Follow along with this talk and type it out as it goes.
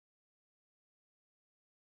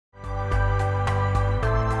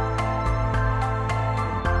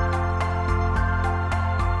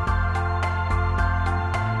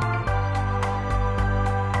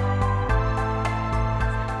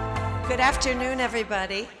afternoon,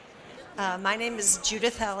 everybody. My name is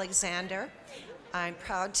Judith Alexander. I'm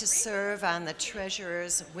proud to serve on the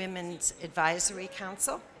Treasurer's Women's Advisory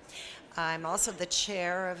Council. I'm also the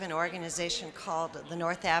chair of an organization called the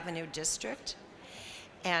North Avenue District.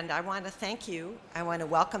 And I want to thank you, I want to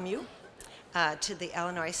welcome you to the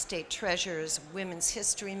Illinois State Treasurer's Women's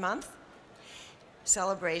History Month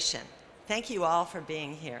celebration. Thank you all for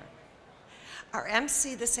being here. Our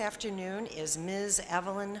MC this afternoon is Ms.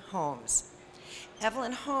 Evelyn Holmes.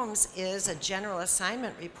 Evelyn Holmes is a general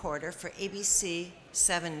assignment reporter for ABC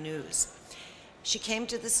 7 News. She came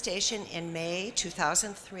to the station in May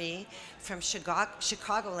 2003 from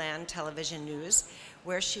Chicagoland Television News,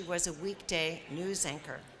 where she was a weekday news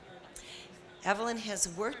anchor. Evelyn has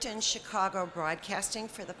worked in Chicago broadcasting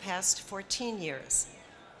for the past 14 years.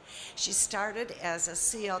 She started as a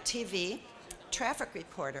CLTV traffic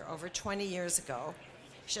reporter over 20 years ago.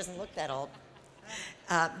 She doesn't look that old.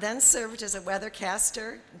 Then served as a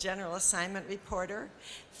weathercaster, general assignment reporter,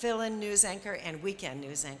 fill-in news anchor, and weekend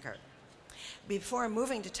news anchor. Before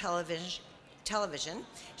moving to television,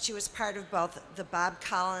 she was part of both the Bob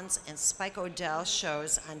Collins and Spike O'Dell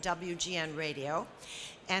shows on WGN Radio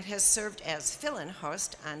and has served as fill-in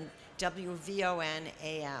host on WVON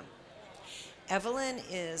AM. Evelyn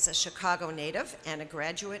is a Chicago native and a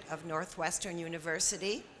graduate of Northwestern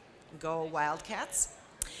University. Go Wildcats.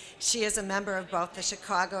 She is a member of both the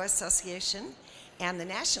Chicago Association and the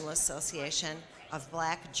National Association of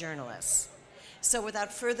Black Journalists. So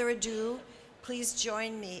without further ado, please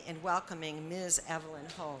join me in welcoming Ms. Evelyn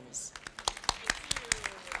Holmes.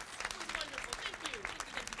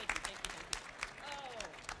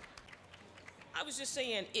 I was just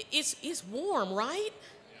saying, it's warm, right?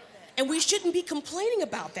 And we shouldn't be complaining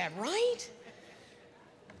about that, right?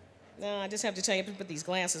 No, I just have to tell you, I have to put these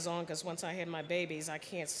glasses on because once I had my babies, I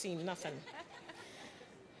can't see nothing.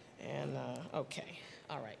 And, okay,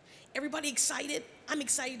 all right. Everybody excited? I'm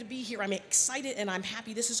excited to be here. I'm excited and I'm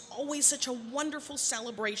happy. This is always such a wonderful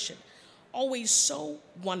celebration. Always so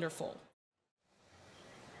wonderful.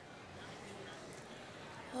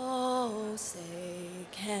 Oh, say,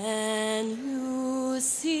 can you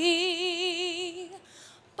see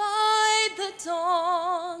by the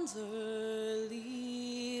dawn's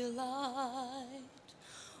early light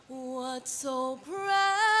what so proudly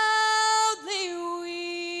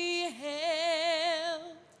we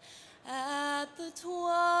hailed at the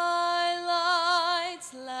twilight's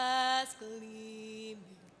last gleaming,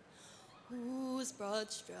 whose broad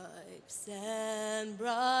stripes and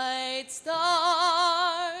bright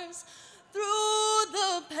stars through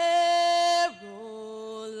the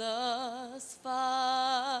perilous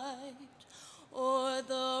fight o'er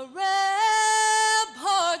the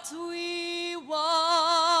ramparts we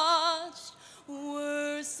watched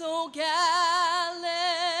were so gallantly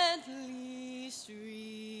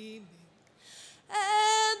streaming,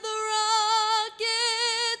 and the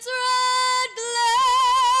rocket's red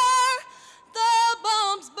glare, the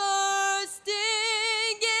bombs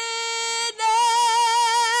bursting in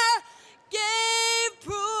air, gave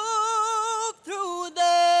proof through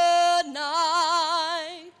the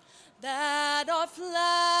night that our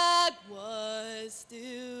flag was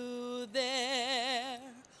still there.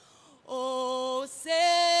 Oh,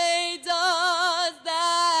 say does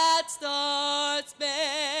that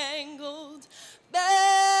star-spangled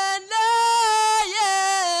banner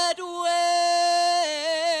yet wave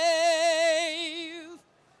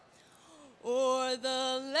o'er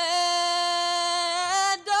the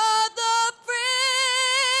land of the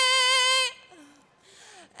free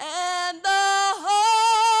and the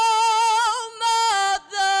home of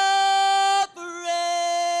the brave?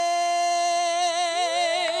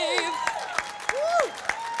 Woo!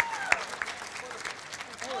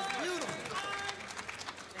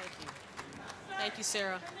 Thank you. Thank you,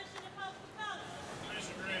 Sarah.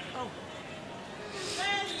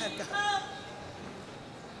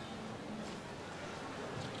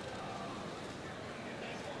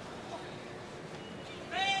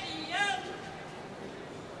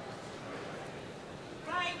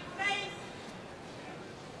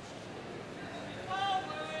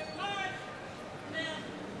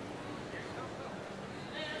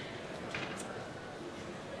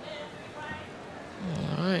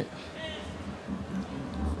 All right.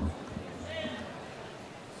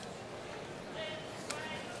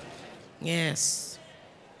 Yes.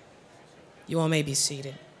 You all may be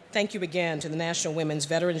seated. Thank you again to the National Women's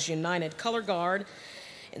Veterans United Color Guard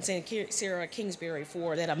and St. Sarah Kingsbury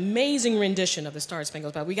for that amazing rendition of the Star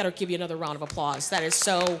Spangled Banner. We got to give you another round of applause. That is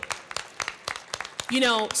so, you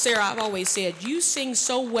know, Sarah, I've always said, you sing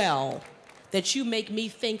so well that you make me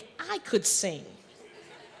think I could sing.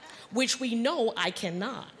 which we know I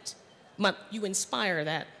cannot. But you inspire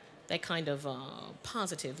that kind of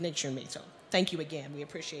positive nature in me. So thank you again. We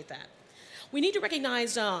appreciate that. We need to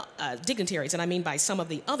recognize dignitaries, and I mean by some of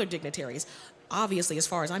the other dignitaries. Obviously, as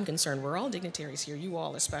far as I'm concerned, we're all dignitaries here, you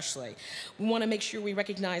all especially. We want to make sure we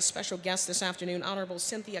recognize special guests this afternoon. Honorable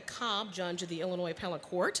Cynthia Cobb, Judge of the Illinois Appellate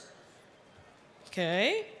Court.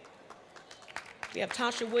 Okay. We have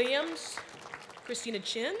Tasha Williams, Christina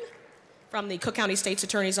Chin from the Cook County State's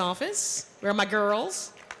Attorney's Office. Where are my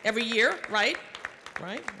girls? Every year, right?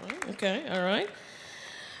 Right, okay, all right.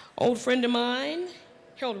 Old friend of mine,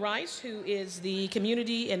 Harold Rice, who is the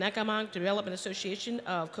Community and Economic Development Association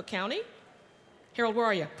of Cook County. Harold, where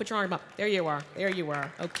are you? Put your arm up. There you are. There you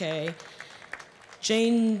are. Okay.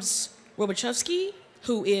 James Robichowski,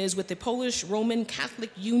 who is with the Polish Roman Catholic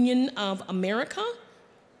Union of America.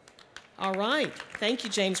 All right. Thank you,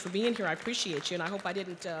 James, for being here. I appreciate you, and I hope I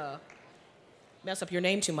didn't mess up your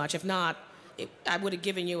name too much. If not, I would have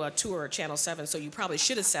given you a tour of Channel 7, so you probably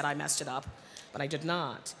should have said I messed it up, but I did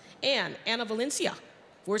not. And Anna Valencia.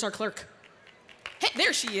 Where's our clerk? Hey,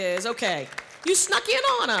 there she is. Okay. You snuck in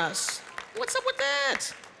on us. What's up with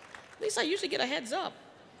that? At least I usually get a heads up.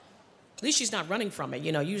 At least she's not running from it.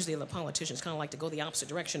 You know, usually the politicians kind of like to go the opposite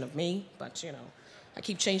direction of me, but, you know, I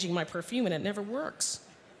keep changing my perfume and it never works.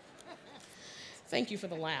 Thank you for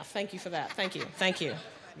the laugh. Thank you for that. Thank you. Thank you.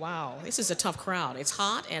 Wow, this is a tough crowd. It's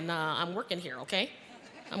hot, and I'm working here, okay?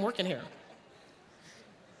 I'm working here.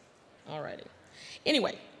 All righty.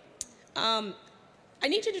 Anyway, I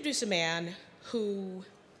need to introduce a man who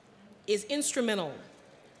is instrumental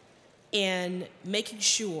in making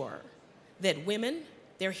sure that women,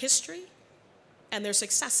 their history, and their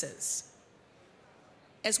successes,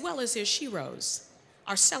 as well as their sheroes,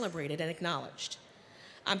 are celebrated and acknowledged.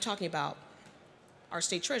 I'm talking about our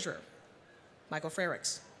State Treasurer, Michael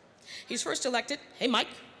Frerichs. He's first elected. Hey, Mike.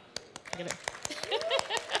 Look at him.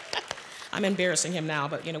 I'm embarrassing him now,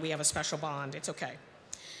 but, you know, we have a special bond. It's okay.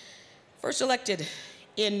 First elected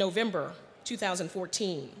in November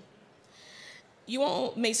 2014. You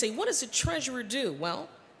all may say, what does a treasurer do? Well,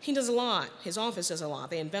 he does a lot. His office does a lot.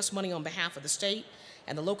 They invest money on behalf of the state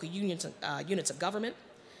and the local units of government.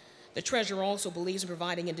 The treasurer also believes in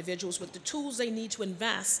providing individuals with the tools they need to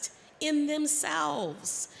invest in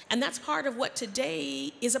themselves. And that's part of what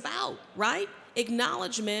today is about, right?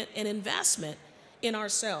 Acknowledgement and investment in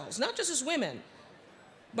ourselves, not just as women,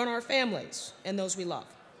 but our families and those we love.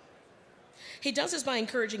 He does this by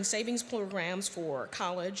encouraging savings programs for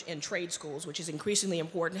college and trade schools, which is increasingly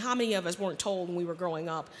important. How many of us weren't told when we were growing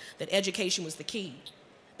up that education was the key?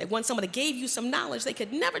 That once somebody gave you some knowledge, they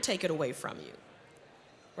could never take it away from you,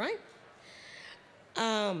 right?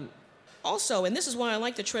 Also, and this is why I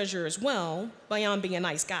like the treasurer as well, beyond being a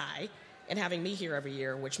nice guy and having me here every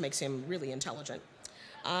year, which makes him really intelligent.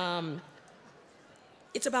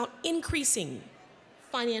 It's about increasing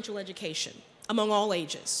financial education among all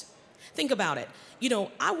ages. Think about it. You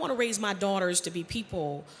know, I want to raise my daughters to be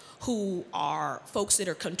people who are folks that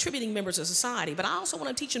are contributing members of society, but I also want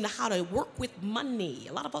to teach them how to work with money.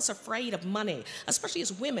 A lot of us are afraid of money, especially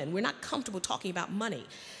as women. We're not comfortable talking about money.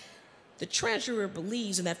 The treasurer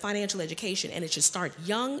believes in that financial education, and it should start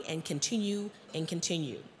young and continue and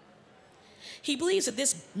continue. He believes that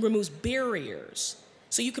this removes barriers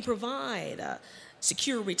so you can provide a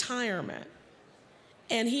secure retirement.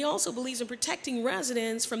 And he also believes in protecting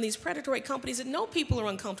residents from these predatory companies that know people are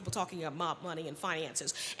uncomfortable talking about money and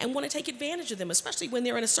finances and want to take advantage of them, especially when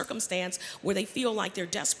they're in a circumstance where they feel like they're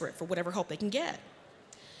desperate for whatever help they can get.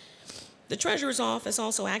 The treasurer's office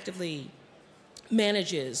also actively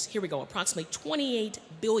manages, here we go, approximately $28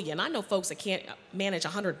 billion. I know folks that can't manage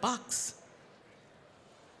 $100.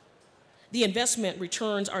 The investment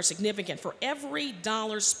returns are significant. For every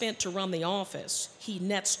dollar spent to run the office, he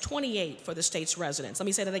nets 28 for the state's residents. Let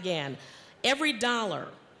me say that again. Every dollar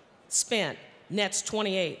spent nets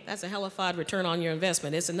 28. That's a hellified return on your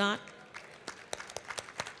investment, is it not?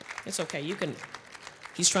 It's okay, you can,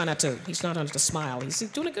 he's not trying to smile. He's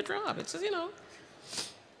doing a good job. It's, you know.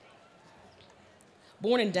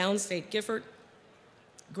 Born in downstate Gifford,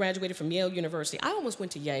 graduated from Yale University. I almost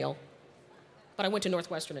went to Yale, but I went to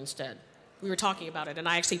Northwestern instead. We were talking about it, and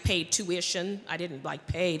I actually paid tuition. I didn't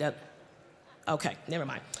pay to, okay, never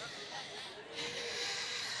mind.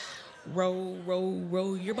 Row, row,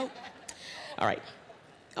 row your boat. All right.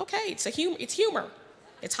 Okay, it's humor.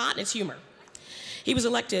 It's hot and it's humor. He was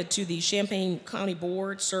elected to the Champaign County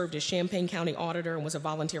Board, served as Champaign County Auditor, and was a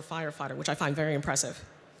volunteer firefighter, which I find very impressive.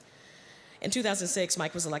 In 2006,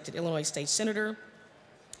 Mike was elected Illinois State Senator,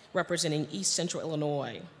 representing East Central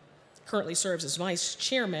Illinois. currently serves as vice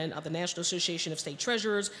chairman of the National Association of State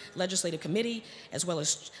Treasurers Legislative Committee, as well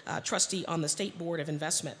as trustee on the State Board of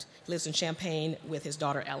Investment. He lives in Champaign with his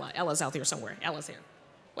daughter, Ella. Ella's out there somewhere. Ella's here.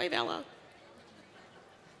 Wave, Ella.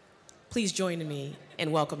 Please join me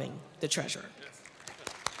in welcoming the treasurer.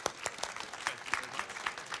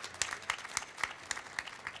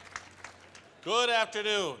 Good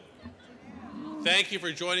afternoon. Thank you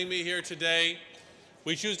for joining me here today.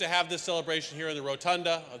 We choose to have this celebration here in the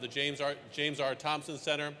rotunda of the James R. Thompson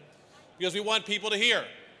Center because we want people to hear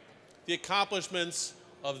the accomplishments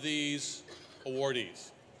of these awardees,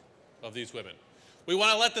 of these women. We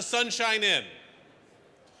want to let the sunshine in,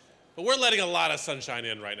 but we're letting a lot of sunshine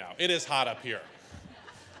in right now. It is hot up here.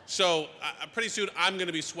 So pretty soon I'm going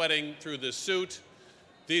to be sweating through this suit.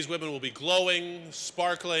 These women will be glowing,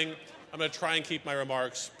 sparkling. I'm going to try and keep my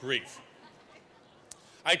remarks brief.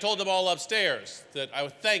 I told them all upstairs that I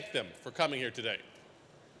would thank them for coming here today.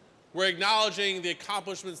 We're acknowledging the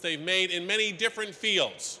accomplishments they've made in many different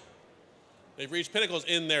fields. They've reached pinnacles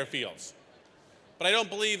in their fields. But I don't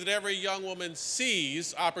believe that every young woman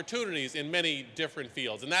sees opportunities in many different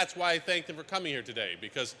fields. And that's why I thank them for coming here today,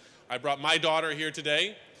 because I brought my daughter here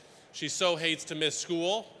today. She so hates to miss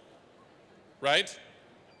school, right?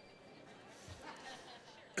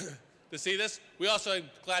 To see this. We also are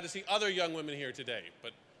glad to see other young women here today,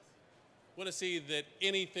 but want to see that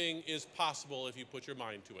anything is possible if you put your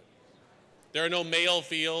mind to it. There are no male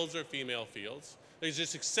fields or female fields. There's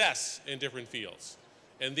just success in different fields,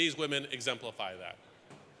 and these women exemplify that.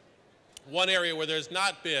 One area where there's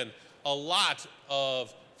not been a lot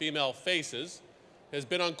of female faces has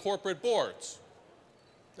been on corporate boards.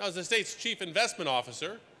 Now, as the state's chief investment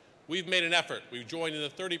officer, we've made an effort. We've joined in the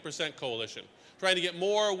 30% coalition, trying to get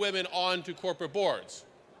more women onto corporate boards.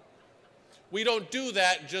 We don't do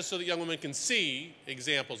that just so that young women can see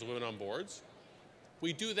examples of women on boards.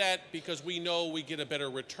 We do that because we know we get a better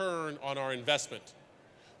return on our investment.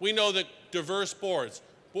 We know that diverse boards,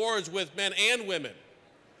 boards with men and women,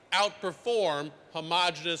 outperform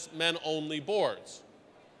homogeneous men-only boards.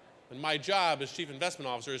 And my job as chief investment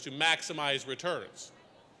officer is to maximize returns.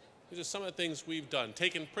 These are some of the things we've done,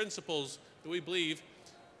 taken principles that we believe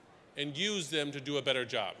and use them to do a better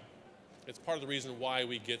job. It's part of the reason why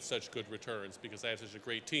we get such good returns, because I have such a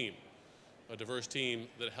great team, a diverse team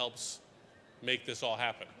that helps make this all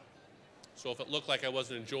happen. So if it looked like I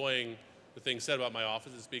wasn't enjoying the things said about my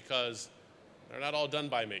office, it's because they're not all done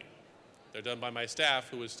by me. They're done by my staff,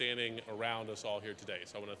 who is standing around us all here today.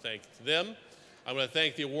 So I want to thank them. I want to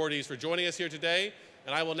thank the awardees for joining us here today,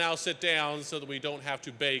 and I will now sit down so that we don't have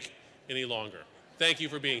to bake any longer. Thank you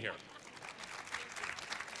for being here.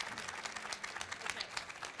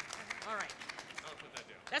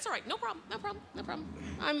 That's all right. No problem. No problem. No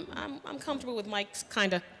problem. I'm comfortable with mics,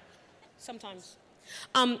 kinda. Sometimes.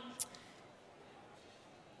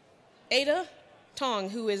 Ada Tong,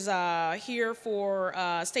 who is here for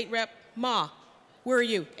State Rep Ma. Where are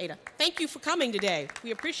you, Ada? Thank you for coming today.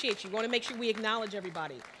 We appreciate you. We want to make sure we acknowledge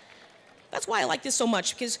everybody. That's why I like this so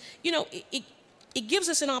much, because you know it gives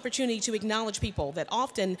us an opportunity to acknowledge people that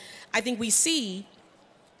often I think we see,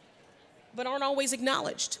 but aren't always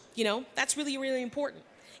acknowledged. You know, that's really, really important.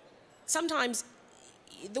 Sometimes,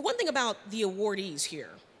 the one thing about the awardees here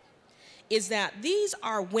is that these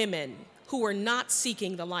are women who are not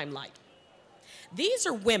seeking the limelight. These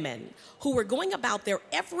are women who are going about their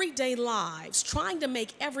everyday lives trying to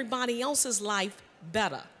make everybody else's life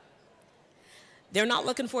better. They're not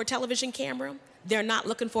looking for a television camera. They're not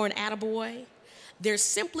looking for an attaboy. They're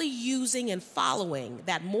simply using and following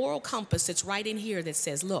that moral compass that's right in here that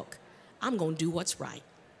says, look, I'm going to do what's right.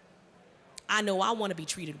 I know I want to be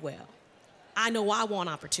treated well. I know I want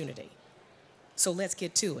opportunity. So let's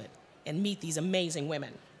get to it and meet these amazing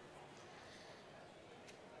women.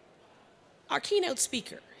 Our keynote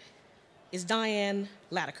speaker is Diane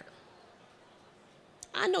Latiker.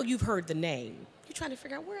 I know you've heard the name. You're trying to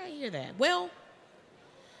figure out where I hear that. Well,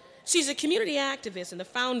 she's a community activist and the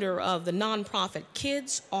founder of the nonprofit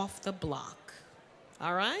Kids Off the Block.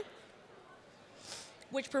 All right?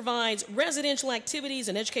 Which provides residential activities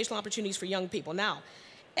and educational opportunities for young people. Now,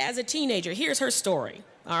 as a teenager, here's her story,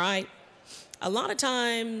 all right? A lot of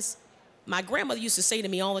times, my grandmother used to say to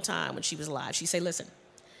me all the time when she was alive, she'd say, listen,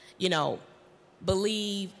 you know,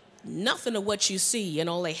 believe nothing of what you see and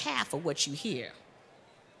only half of what you hear,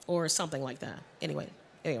 or something like that. Anyway,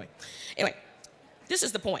 this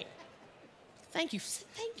is the point. Thank you.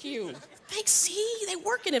 Thanks, see, they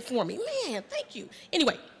working it for me. Man, thank you.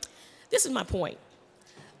 Anyway, this is my point.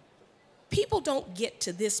 People don't get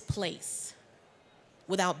to this place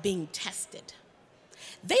without being tested.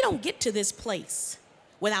 They don't get to this place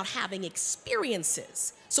without having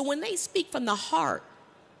experiences. So when they speak from the heart,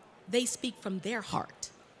 they speak from their heart.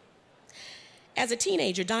 As a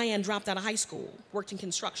teenager, Diane dropped out of high school, worked in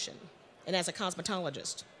construction, and as a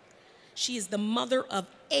cosmetologist. She is the mother of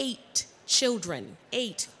 8 children.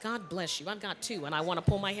 8. God bless you. I've got 2, and I want to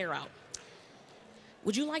pull my hair out.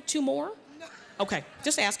 Would you like 2 more? No. Okay,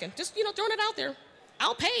 just asking. Just, throwing it out there.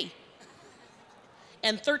 I'll pay.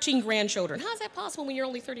 And 13 grandchildren. How is that possible when you're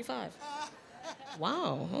only 35?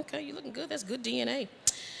 Wow, okay, you're looking good. That's good DNA.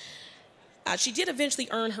 She did eventually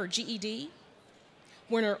earn her GED.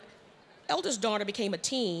 When her eldest daughter became a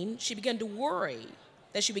teen, she began to worry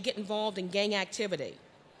that she would get involved in gang activity.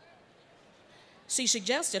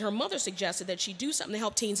 Her mother suggested that she do something to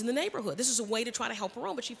help teens in the neighborhood. This is a way to try to help her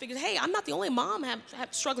own, but she figured, hey, I'm not the only mom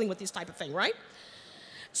struggling with this type of thing, right?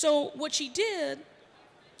 So what she did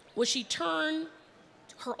was she turned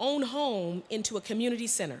her own home into a community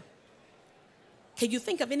center. Can you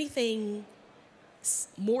think of anything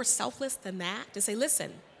more selfless than that? To say,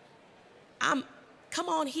 listen, come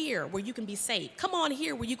on here where you can be safe. Come on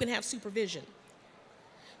here where you can have supervision.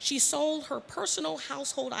 She sold her personal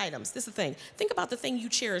household items. This is the thing. Think about the thing you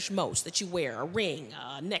cherish most that you wear, a ring,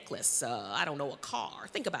 a necklace, a car.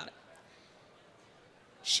 Think about it.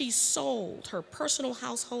 She sold her personal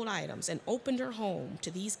household items and opened her home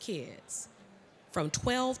to these kids from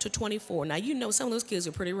 12 to 24. Now, some of those kids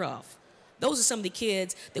are pretty rough. Those are some of the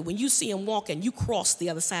kids that when you see them walking, you cross the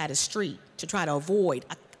other side of the street to try to avoid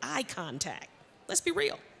eye contact. Let's be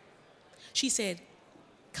real. She said,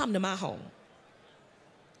 come to my home.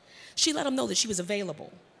 She let them know that she was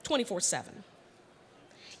available 24/7.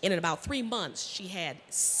 And in about 3 months, she had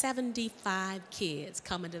 75 kids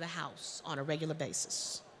coming to the house on a regular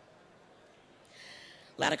basis.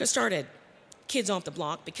 Latiker started Kids Off the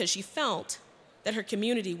Block because she felt that her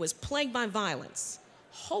community was plagued by violence,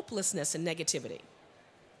 hopelessness, and negativity.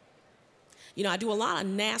 I do a lot of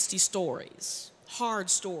nasty stories, hard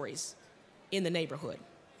stories in the neighborhood.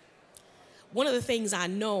 One of the things I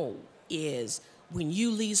know is when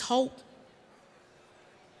you lose hope,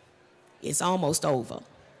 it's almost over.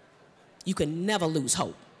 You can never lose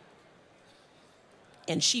hope.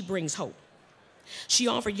 And she brings hope. She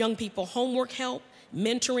offered young people homework help,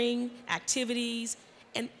 mentoring, activities,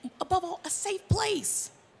 and above all, a safe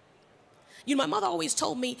place. My mother always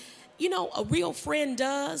told me, a real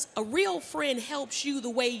friend helps you the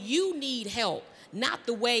way you need help, not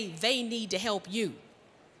the way they need to help you.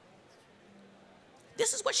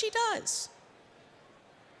 This is what she does.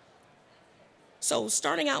 So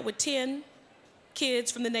starting out with 10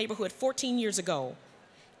 kids from the neighborhood 14 years ago,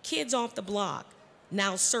 Kids Off the Block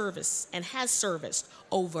now service and has serviced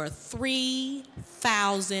over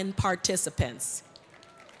 3,000 participants.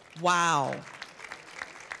 Wow.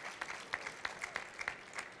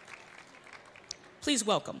 Please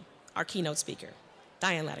welcome our keynote speaker,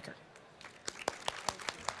 Diane Latiker.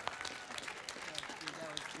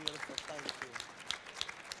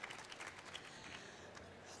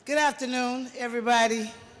 Good afternoon,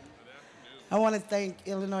 everybody. I want to thank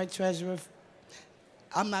Illinois Treasurer.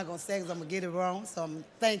 I'm not going to say it because I'm going to get it wrong, so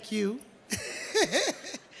thank you.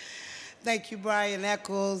 Thank you, Brian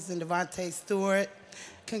Eccles and Devontae Stewart.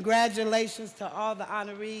 Congratulations to all the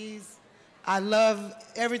honorees. I love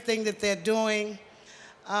everything that they're doing.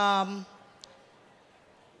 I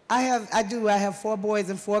have 4 boys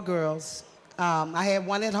and 4 girls. I had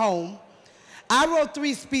 1 at home. I wrote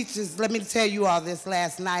 3 speeches, let me tell you all this,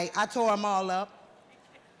 last night. I tore them all up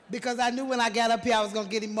because I knew when I got up here I was going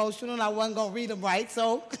to get emotional and I wasn't going to read them right,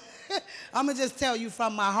 so I'm going to just tell you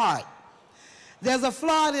from my heart. There's a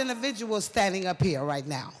flawed individual standing up here right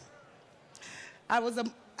now. I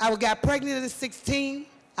got pregnant at 16.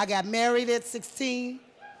 I got married at 16.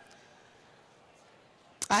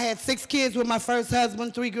 I had 6 kids with my first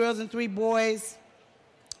husband, 3 girls and 3 boys.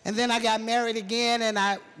 And then I got married again, and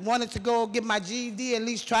I wanted to go get my GED, at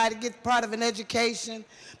least try to get part of an education,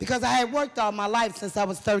 because I had worked all my life since I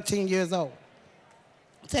was 13 years old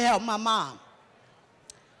to help my mom.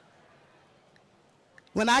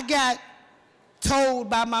 When I got told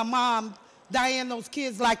by my mom, Diane, those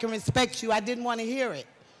kids like and respect you, I didn't want to hear it.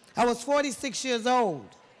 I was 46 years old.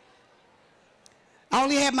 I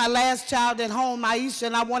only had my last child at home, Aisha,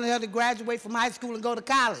 and I wanted her to graduate from high school and go to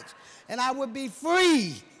college. And I would be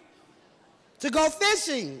free to go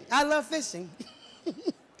fishing. I love fishing.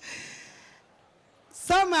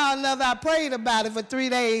 Somehow or another, I prayed about it for 3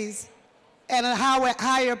 days, and a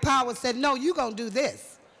higher power said, no, you're going to do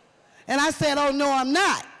this. And I said, oh, no, I'm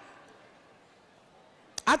not.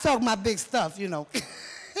 I talk my big stuff,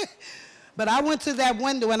 But I went to that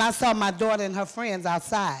window, and I saw my daughter and her friends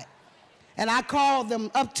outside. And I called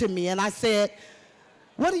them up to me, and I said,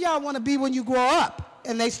 what do y'all want to be when you grow up?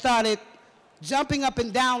 And they started jumping up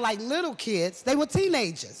and down like little kids. They were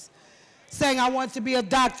teenagers, saying, I want to be a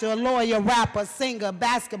doctor, a lawyer, a rapper, singer,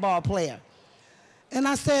 basketball player. And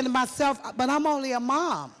I said to myself, but I'm only a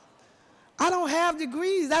mom. I don't have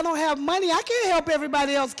degrees. I don't have money. I can't help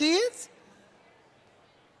everybody else's kids.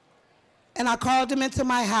 And I called them into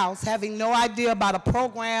my house, having no idea about a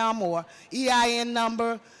program or EIN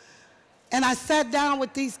number. And I sat down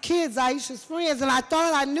with these kids, Aisha's friends, and I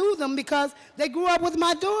thought I knew them because they grew up with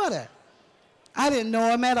my daughter. I didn't know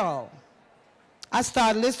them at all. I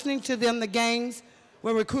started listening to them. The gangs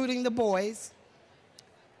were recruiting the boys.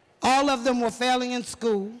 All of them were failing in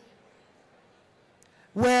school.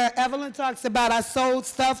 Where Evelyn talks about I sold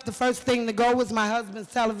stuff, the first thing to go was my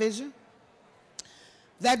husband's television.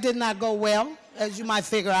 That did not go well, as you might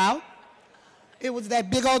figure out. It was that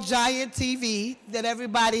big old giant TV that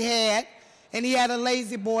everybody had, and he had a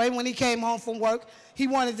lazy boy. When he came home from work, he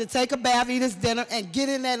wanted to take a bath, eat his dinner, and get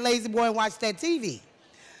in that lazy boy and watch that TV.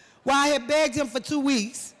 Well, I had begged him for 2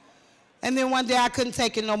 weeks, and then one day I couldn't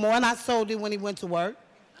take it no more, and I sold it when he went to work.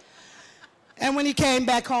 And when he came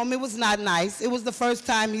back home, it was not nice. It was the first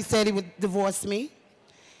time he said he would divorce me.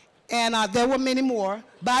 And there were many more.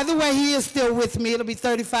 By the way, he is still with me. It'll be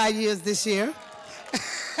 35 years this year.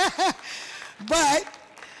 But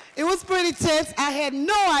it was pretty tense. I had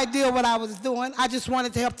no idea what I was doing. I just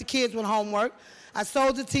wanted to help the kids with homework. I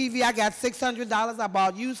sold the TV. I got $600. I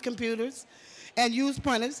bought used computers and used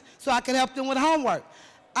printers so I could help them with homework.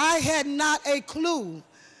 I had not a clue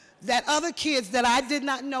that other kids that I did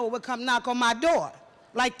not know would come knock on my door,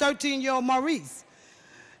 like 13-year-old Maurice.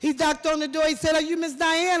 He knocked on the door. He said, are you Miss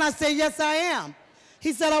Diane? I said, yes, I am.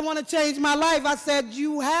 He said, I want to change my life. I said,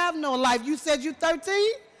 you have no life. You said you're 13?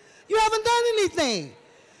 You haven't done anything.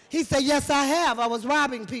 He said, yes, I have. I was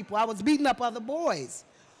robbing people. I was beating up other boys.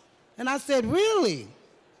 And I said, really?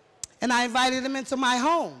 And I invited him into my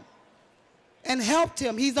home and helped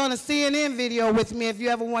him. He's on a CNN video with me if you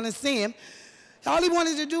ever want to see him. All he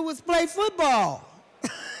wanted to do was play football.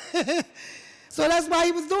 So that's why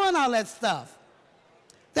he was doing all that stuff.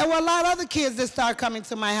 There were a lot of other kids that started coming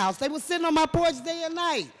to my house. They were sitting on my porch day and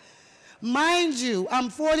night. Mind you, I'm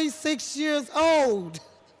 46 years old.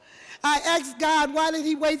 I asked God, why did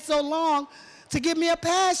he wait so long to give me a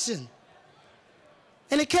passion?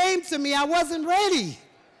 And it came to me, I wasn't ready.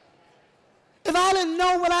 If I didn't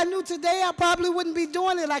know what I knew today, I probably wouldn't be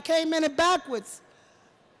doing it. I came in it backwards.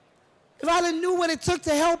 If I didn't know what it took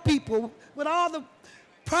to help people with all the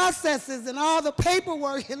processes and all the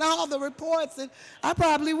paperwork and all the reports, and I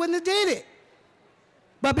probably wouldn't have did it.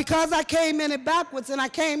 But because I came in it backwards and I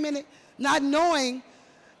came in it not knowing,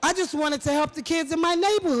 I just wanted to help the kids in my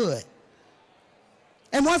neighborhood.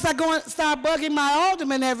 And once I go and start bugging my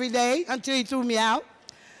alderman every day until he threw me out,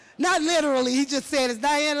 not literally, he just said, is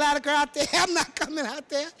Diane Latiker out there? I'm not coming out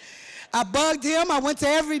there. I bugged him. I went to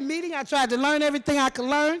every meeting. I tried to learn everything I could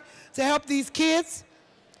learn to help these kids.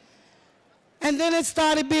 And then it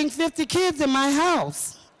started being 50 kids in my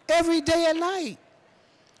house every day and night.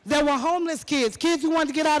 There were homeless kids, kids who wanted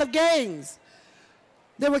to get out of gangs.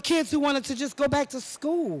 There were kids who wanted to just go back to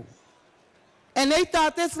school. And they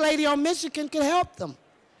thought this lady on Michigan could help them.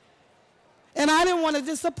 And I didn't want to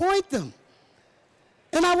disappoint them.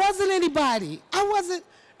 And I wasn't anybody. I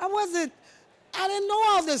didn't know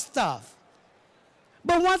all this stuff.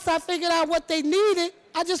 But once I figured out what they needed,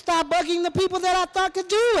 I just started bugging the people that I thought could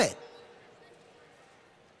do it.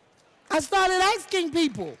 I started asking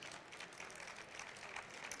people.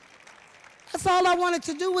 That's all I wanted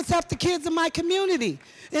to do was help the kids in my community.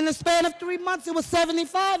 In the span of 3 months, it was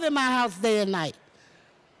 75 in my house day and night.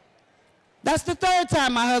 That's the third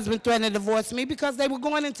time my husband threatened to divorce me because they were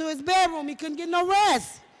going into his bedroom. He couldn't get no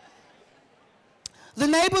rest. The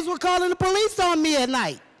neighbors were calling the police on me at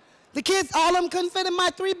night. The kids, all of them couldn't fit in my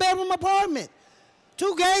 3-bedroom apartment.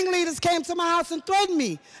 2 gang leaders came to my house and threatened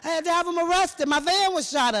me. I had to have them arrested. My van was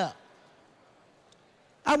shot up.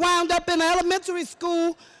 I wound up in elementary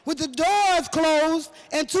school with the doors closed,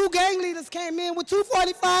 and 2 gang leaders came in with 2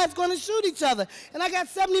 45s going to shoot each other. And I got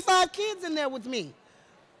 75 kids in there with me.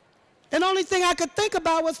 And the only thing I could think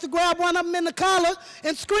about was to grab one of them in the collar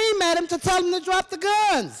and scream at him to tell him to drop the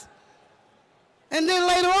guns. And then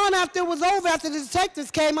later on, after it was over, after the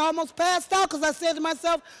detectives came, I almost passed out because I said to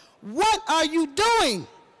myself, what are you doing?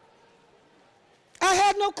 I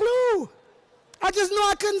had no clue. I just knew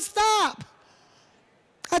I couldn't stop.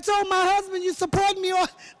 I told my husband, you support me or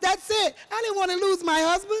that's it. I didn't want to lose my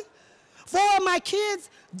husband. 4 of my kids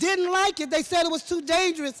didn't like it. They said it was too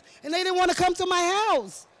dangerous and they didn't want to come to my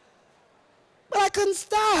house. But I couldn't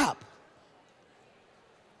stop.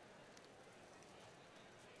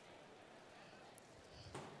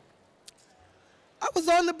 was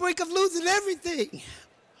on the brink of losing everything.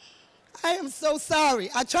 I am so sorry.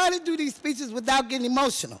 I try to do these speeches without getting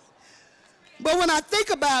emotional. But when I think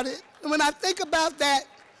about it, when I think about that,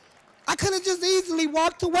 I could have just easily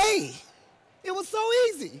walked away. It was so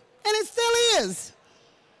easy, and it still is.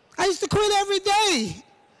 I used to quit every day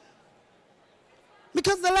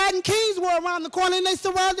because the Latin Kings were around the corner and they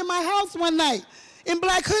surrounded my house one night in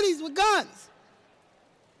black hoodies with guns.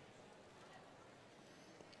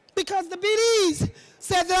 Because the BDs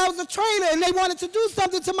said that I was a traitor and they wanted to do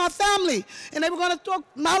something to my family and they were going to throw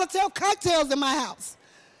Molotov cocktails in my house.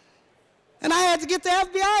 And I had to get the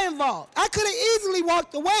FBI involved. I could have easily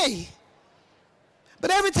walked away.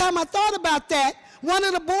 But every time I thought about that, one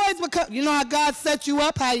of the boys would come. You know how God set you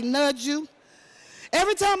up, how he nudged you?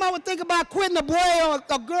 Every time I would think about quitting, a boy or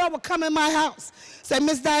a girl would come in my house. Say,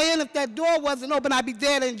 Miss Diane, if that door wasn't open, I'd be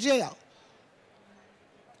dead in jail.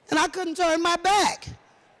 And I couldn't turn my back.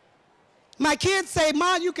 My kids say,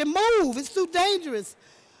 Mom, you can move. It's too dangerous.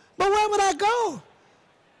 But where would I go?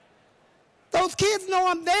 Those kids know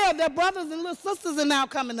I'm there. Their brothers and little sisters are now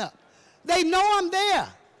coming up. They know I'm there.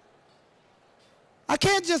 I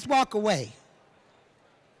can't just walk away.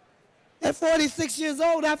 At 46 years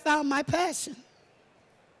old, I found my passion.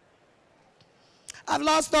 I've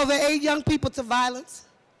lost over 8 young people to violence.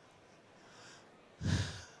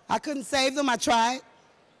 I couldn't save them. I tried.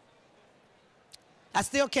 I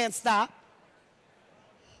still can't stop.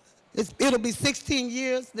 It'll be 16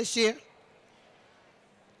 years this year.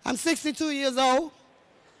 I'm 62 years old.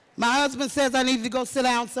 My husband says I need to go sit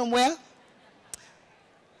down somewhere.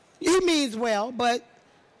 He means well, but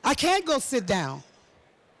I can't go sit down.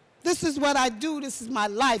 This is what I do. This is my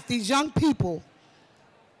life. These young people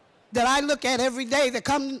that I look at every day that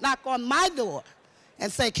come knock on my door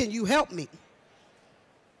and say, can you help me?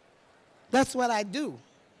 That's what I do.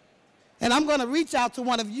 And I'm going to reach out to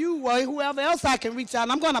one of you or whoever else I can reach out,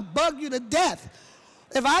 and I'm going to bug you to death.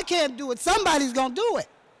 If I can't do it, somebody's going to do it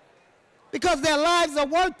because their lives are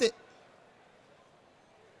worth it.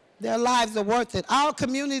 Their lives are worth it. Our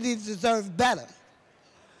communities deserve better.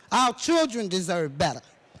 Our children deserve better.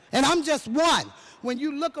 And I'm just one. When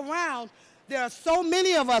you look around, there are so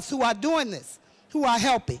many of us who are doing this, who are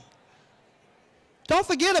helping. Don't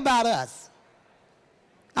forget about us.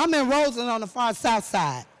 I'm in Roseland on the far south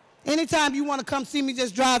side. Anytime you want to come see me,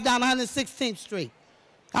 just drive down 116th Street.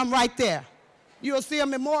 I'm right there. You'll see a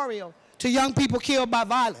memorial to young people killed by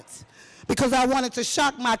violence because I wanted to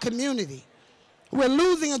shock my community. We're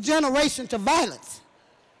losing a generation to violence.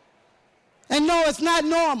 And no, it's not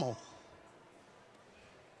normal.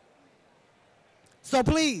 So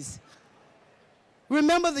please,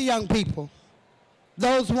 remember the young people,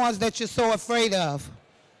 those ones that you're so afraid of,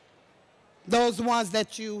 those ones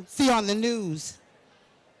that you see on the news.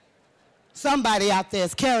 Somebody out there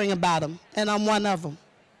is caring about them, and I'm one of them.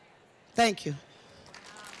 Thank you.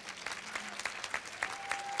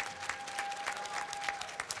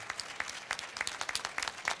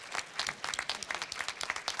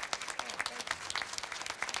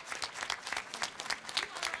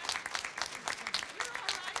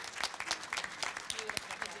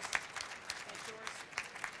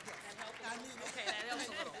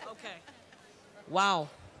 Wow.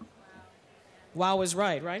 Wow is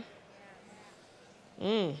right?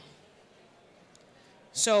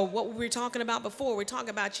 So what we were talking about before, we're talking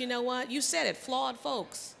about, you know what? You said it, flawed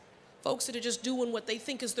folks. Folks that are just doing what they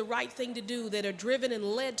think is the right thing to do, that are driven and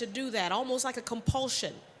led to do that, almost like a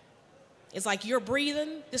compulsion. It's like you're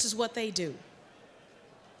breathing, this is what they do.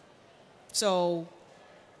 So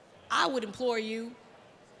I would implore you,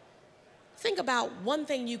 think about one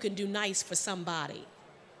thing you can do nice for somebody,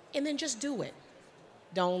 and then just do it.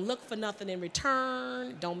 Don't look for nothing in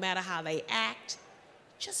return. Don't matter how they act.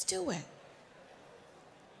 Just do it.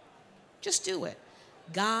 Just do it.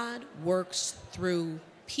 God works through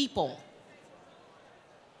people.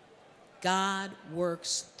 God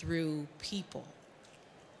works through people.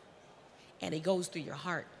 And he goes through your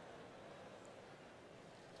heart.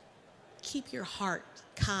 Keep your heart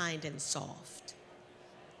kind and soft.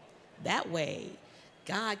 That way,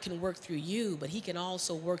 God can work through you, but he can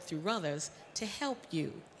also work through others to help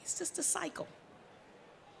you. It's just a cycle.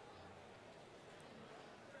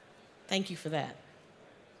 Thank you for that.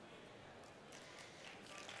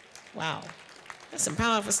 Wow, that's some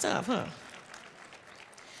powerful stuff, huh?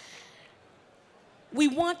 We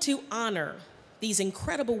want to honor these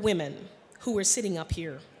incredible women who are sitting up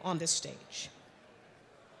here on this stage.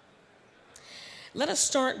 Let us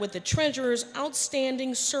start with the Treasurer's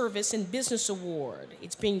Outstanding Service in Business Award.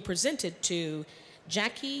 It's being presented to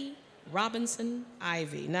Jackie Robinson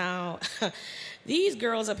Ivy. Now, these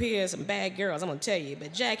girls up here are some bad girls, I'm gonna tell you,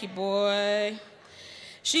 but Jackie, boy,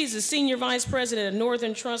 She's the Senior Vice President of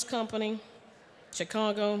Northern Trust Company,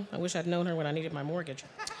 Chicago. I wish I'd known her when I needed my mortgage.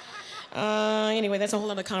 Anyway, that's a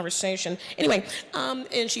whole other conversation. Anyway,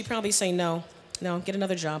 and she'd probably say no, get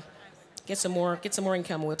another job. Get some more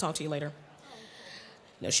income, and we'll talk to you later.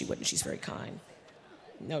 No, she wouldn't. She's very kind.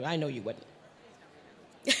 No, I know you wouldn't.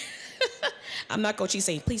 I'm not going to, she's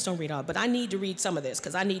saying, please don't read all, but I need to read some of this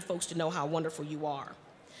because I need folks to know how wonderful you are.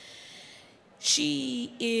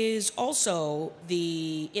 She is also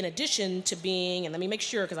in addition to being, and let me make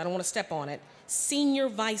sure because I don't want to step on it, Senior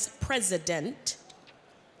Vice President.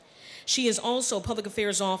 She is also a Public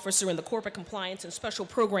Affairs Officer in the Corporate Compliance and Special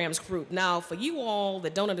Programs Group. Now, for you all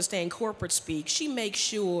that don't understand corporate speak, she makes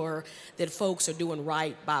sure that folks are doing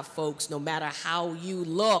right by folks no matter how you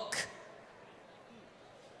look.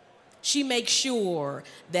 She makes sure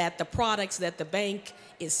that the products that the bank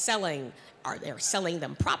is selling, they're selling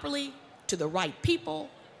them properly to the right people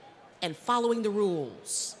and following the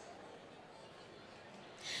rules.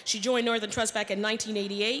 She joined Northern Trust back in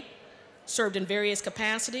 1988, served in various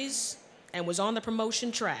capacities, and was on the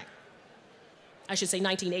promotion track. I should say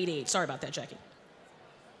 1988. Sorry about that, Jackie.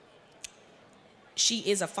 She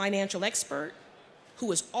is a financial expert who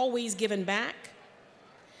has always given back.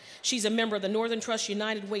 She's a member of the Northern Trust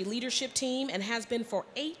United Way leadership team and has been for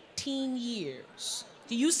 18 years.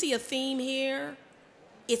 Do you see a theme here?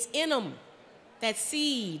 It's in them, that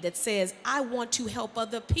seed that says, I want to help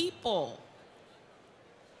other people.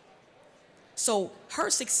 So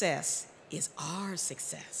her success is our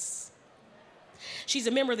success. She's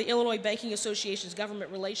a member of the Illinois Banking Association's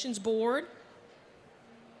Government Relations Board,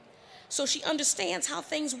 so she understands how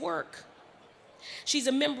things work. She's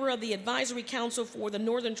a member of the Advisory Council for the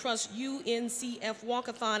Northern Trust UNCF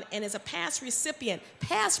Walkathon and is a past recipient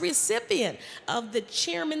of the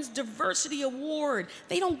Chairman's Diversity Award.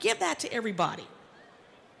 They don't give that to everybody.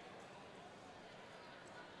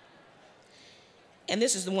 And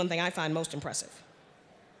this is the one thing I find most impressive.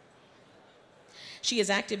 She is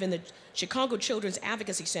active in the Chicago Children's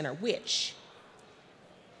Advocacy Center, which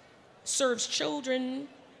serves children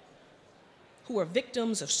who are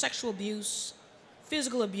victims of sexual abuse,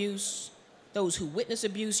 physical abuse, those who witness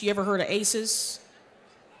abuse. You ever heard of ACEs?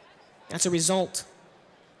 That's a result.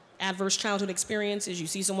 Adverse childhood experiences. You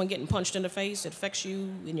see someone getting punched in the face, it affects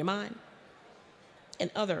you in your mind.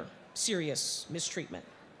 And other serious mistreatment.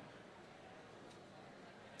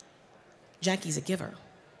 Jackie's a giver.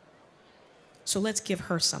 So let's give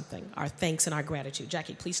her something, our thanks and our gratitude.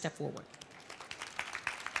 Jackie, please step forward.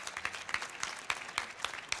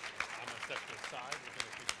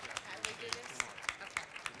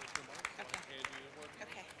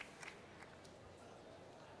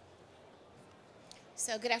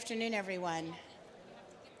 So good afternoon, everyone.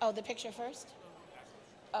 Oh, the picture first?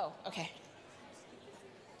 Oh, okay.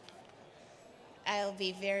 I'll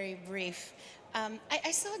be very brief.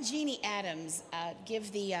 I saw Jeannie Adams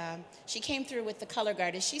give she came through with the color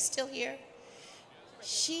guard. Is she still here?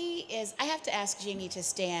 She is, I have to ask Jeannie to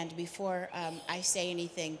stand before I say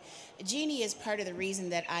anything. Jeannie is part of the reason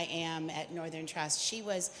that I am at Northern Trust. She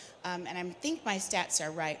was, and I think my stats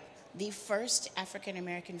are right, the first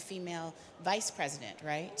African-American female vice president,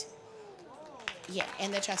 right? Yeah,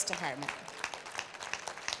 in the trust department.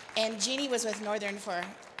 And Jeannie was with Northern for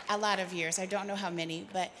a lot of years. I don't know how many,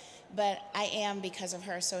 but I am because of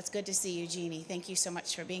her. So it's good to see you, Jeannie. Thank you so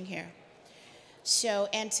much for being here. So,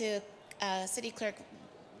 and to City Clerk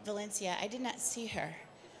Valencia, I did not see her.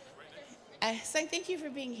 So thank you for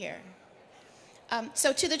being here.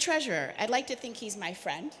 So to the Treasurer, I'd like to think he's my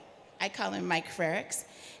friend. I call him Mike Frerichs.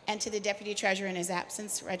 And to the Deputy Treasurer in his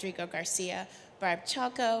absence, Rodrigo Garcia, Barb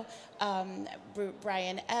Chalco,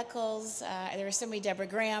 Brian Eccles, there were so many, Deborah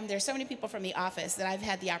Graham. There's so many people from the office that I've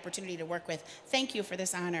had the opportunity to work with. Thank you for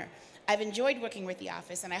this honor. I've enjoyed working with the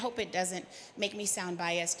office, and I hope it doesn't make me sound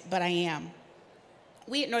biased, but I am.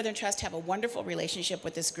 We at Northern Trust have a wonderful relationship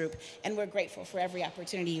with this group, and we're grateful for every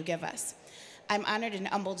opportunity you give us. I'm honored and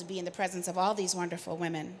humbled to be in the presence of all these wonderful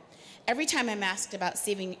women. Every time I'm asked about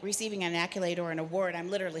receiving an accolade or an award, I'm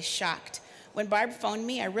literally shocked. When Barb phoned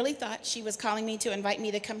me, I really thought she was calling me to invite me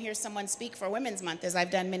to come hear someone speak for Women's Month, as I've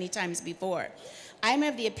done many times before. I'm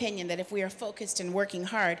of the opinion that if we are focused and working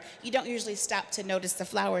hard, you don't usually stop to notice the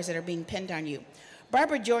flowers that are being pinned on you.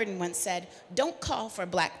 Barbara Jordan once said, don't call for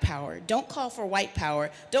black power, don't call for white power,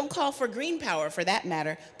 don't call for green power for that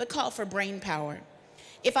matter, but call for brain power.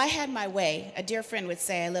 If I had my way, a dear friend would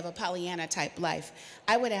say I live a Pollyanna-type life.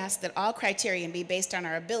 I would ask that all criterion be based on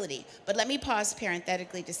our ability, but let me pause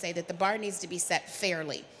parenthetically to say that the bar needs to be set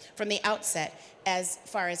fairly from the outset as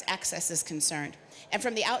far as access is concerned. And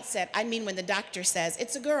from the outset, I mean when the doctor says,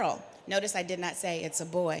 it's a girl. Notice I did not say it's a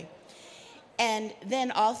boy. And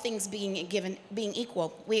then all things being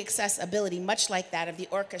equal, we access ability much like that of the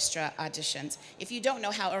orchestra auditions. If you don't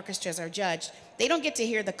know how orchestras are judged, they don't get to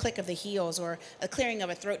hear the click of the heels or a clearing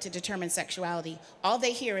of a throat to determine sexuality. All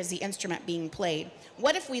they hear is the instrument being played.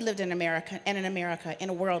 What if we lived in America, in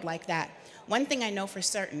a world like that? One thing I know for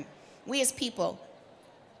certain, we as people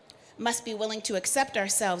must be willing to accept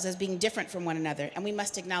ourselves as being different from one another, and we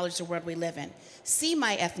must acknowledge the world we live in. See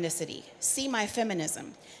my ethnicity, see my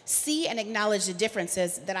feminism, see and acknowledge the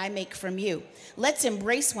differences that I make from you. Let's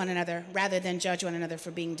embrace one another rather than judge one another for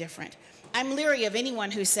being different. I'm leery of anyone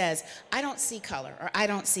who says, I don't see color or I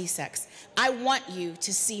don't see sex. I want you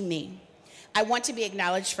to see me. I want to be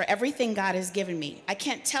acknowledged for everything God has given me. I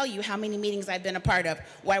can't tell you how many meetings I've been a part of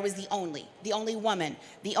where I was the only woman,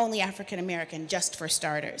 the only African American, just for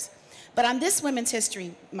starters. But on this Women's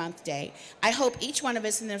History Month Day, I hope each one of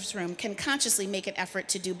us in this room can consciously make an effort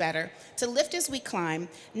to do better, to lift as we climb,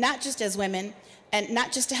 not just as women, and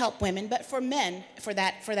not just to help women, but for men, for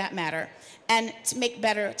that matter, and to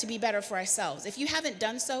be better for ourselves. If you haven't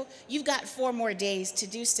done so, you've got 4 more days to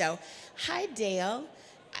do so. Hi, Dale.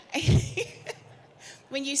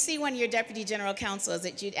 When you see one of your deputy general counsels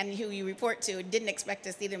and who you report to, didn't expect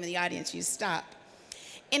to see them in the audience, you stop.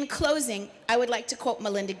 In closing, I would like to quote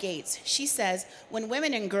Melinda Gates. She says, when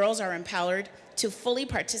women and girls are empowered to fully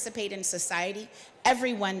participate in society,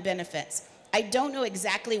 everyone benefits. I don't know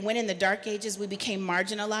exactly when in the dark ages we became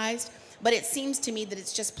marginalized, but it seems to me that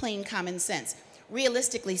it's just plain common sense.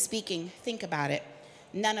 Realistically speaking, think about it.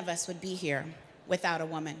 None of us would be here without a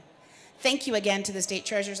woman. Thank you again to the State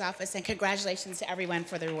Treasurer's Office, and congratulations to everyone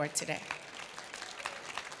for their award today.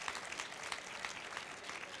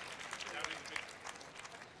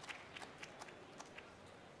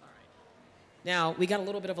 Now, we got a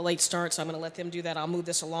little bit of a late start, so I'm going to let them do that. I'll move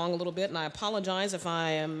this along a little bit, and I apologize if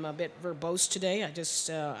I am a bit verbose today.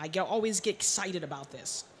 Always get excited about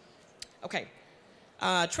this. Okay.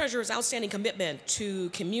 Treasurer's outstanding commitment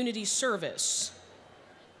to community service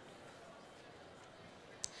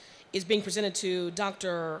is being presented to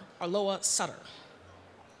Dr. Arloa Sutter.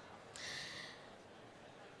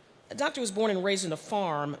 The doctor was born and raised on a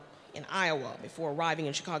farm in Iowa before arriving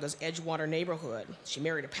in Chicago's Edgewater neighborhood. She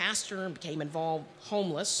married a pastor and became involved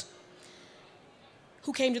homeless,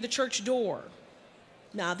 who came to the church door.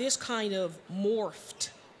 Now, this kind of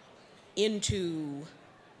morphed into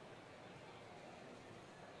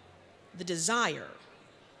the desire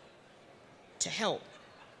to help.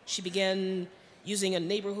 She began using a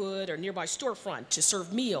neighborhood or nearby storefront to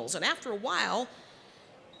serve meals, and after a while,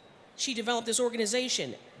 she developed this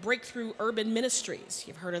organization, Breakthrough Urban Ministries.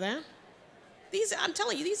 You've heard of that? I'm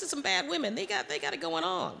telling you, these are some bad women. They got it going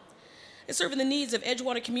on. It's serving the needs of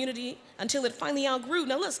Edgewater community until it finally outgrew.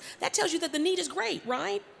 Now listen, that tells you that the need is great,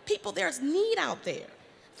 right? People, there's need out there.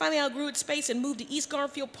 Finally outgrew its space and moved to East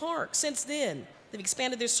Garfield Park. Since then, they've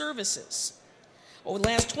expanded their services. Over the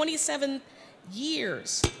last 27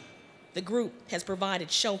 years, the group has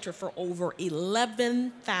provided shelter for over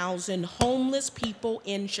 11,000 homeless people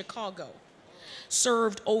in Chicago,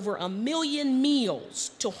 served over 1 million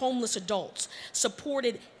meals to homeless adults,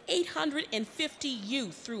 supported 850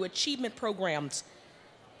 youth through achievement programs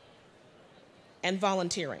and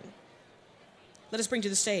volunteering. Let us bring to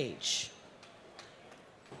the stage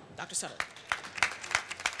Dr. Sutter.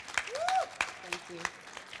 Thank you.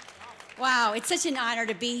 Wow, it's such an honor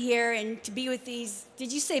to be here and to be with these,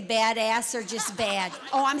 did you say badass or just bad?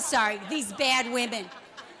 Oh, I'm sorry, these bad women.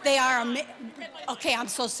 They are, okay, I'm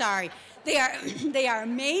so sorry. They are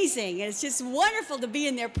amazing, and it's just wonderful to be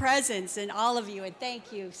in their presence, and all of you, and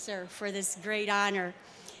thank you, sir, for this great honor.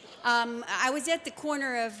 I was at the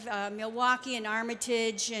corner of Milwaukee and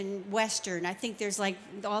Armitage and Western. I think there's like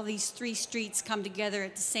all these 3 streets come together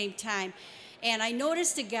at the same time. And I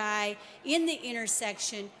noticed a guy in the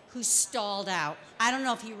intersection who stalled out. I don't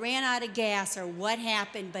know if he ran out of gas or what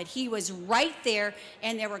happened, but he was right there,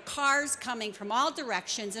 and there were cars coming from all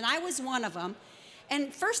directions, and I was one of them.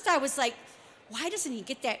 And first I was like, why doesn't he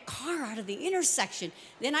get that car out of the intersection?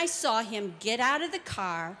 Then I saw him get out of the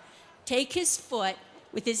car, take his foot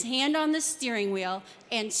with his hand on the steering wheel,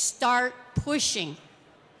 and start pushing.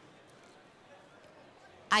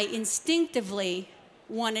 I instinctively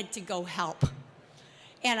wanted to go help.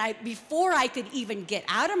 And before I could even get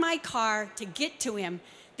out of my car to get to him,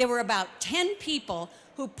 there were about 10 people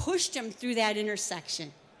who pushed him through that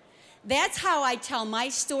intersection. That's how I tell my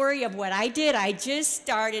story of what I did. I just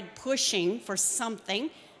started pushing for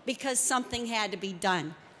something because something had to be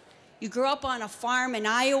done. You grew up on a farm in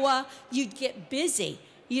Iowa, you'd get busy.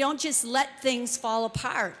 You don't just let things fall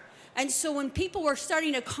apart. And so when people were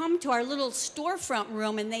starting to come to our little storefront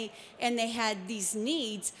room and they had these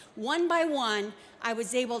needs, one by one, I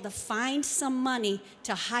was able to find some money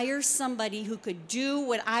to hire somebody who could do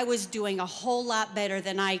what I was doing a whole lot better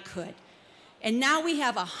than I could. And now we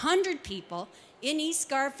have 100 people in East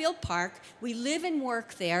Garfield Park. We live and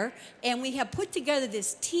work there, and we have put together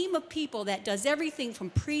this team of people that does everything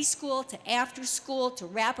from preschool to after school to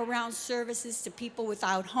wraparound services to people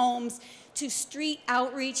without homes, to street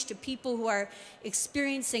outreach to people who are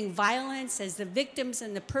experiencing violence as the victims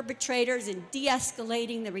and the perpetrators, and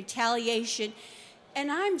de-escalating the retaliation.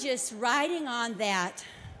 And I'm just riding on that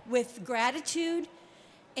with gratitude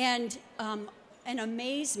and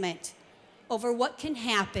amazement over what can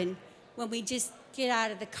happen when we just get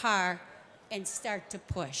out of the car and start to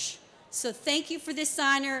push. So thank you for this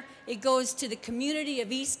honor. It goes to the community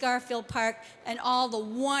of East Garfield Park and all the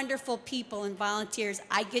wonderful people and volunteers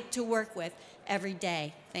I get to work with every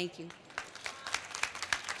day. Thank you.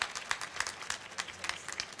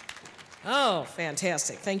 Oh,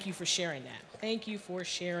 fantastic. Thank you for sharing that. Thank you for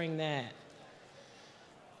sharing that.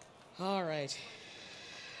 All right.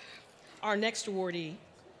 Our next awardee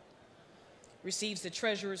receives the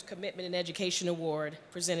Treasurer's Commitment in Education Award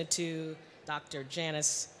presented to Dr.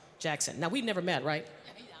 Janice Jackson. Now, we've never met, right?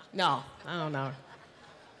 No, I don't know.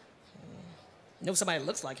 Know somebody that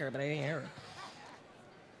looks like her, but I ain't her.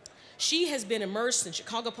 She has been immersed in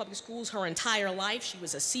Chicago Public Schools her entire life. She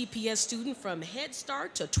was a CPS student from Head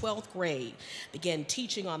Start to 12th grade. Began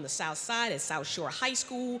teaching on the South Side at South Shore High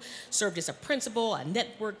School, served as a principal, a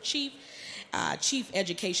network chief, Chief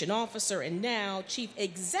Education Officer, and now Chief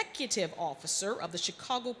Executive Officer of the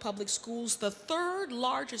Chicago Public Schools, the third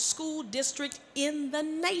largest school district in the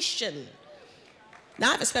nation. Now,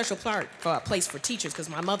 I have a special place for teachers because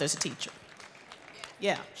my mother's a teacher.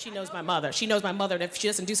 Yeah, she knows my mother. She knows my mother, and if she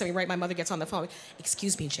doesn't do something right, my mother gets on the phone.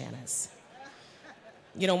 Excuse me, Janice.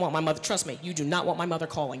 You don't want my mother, trust me, you do not want my mother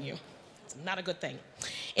calling you. It's not a good thing.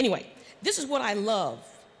 Anyway, this is what I love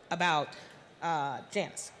about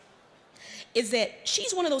Janice, is that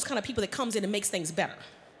she's one of those kind of people that comes in and makes things better.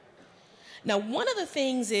 Now, one of the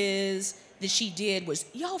things is that she did was,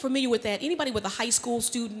 y'all familiar with that? Anybody with a high school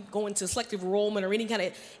student going to selective enrollment or any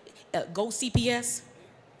kind of go CPS?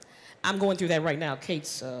 I'm going through that right now.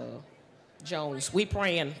 Kate's Jones. We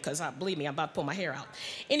praying, because believe me, I'm about to pull my hair out.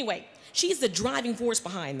 Anyway, she's the driving force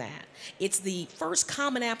behind that. It's the first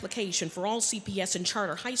common application for all CPS and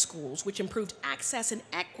charter high schools, which improved access and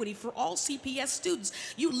equity for all CPS students.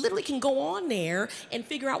 You literally can go on there and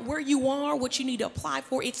figure out where you are, what you need to apply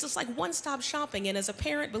for. It's just like one-stop shopping, and as a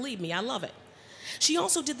parent, believe me, I love it. She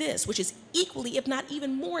also did this, which is equally, if not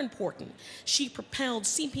even more important. She propelled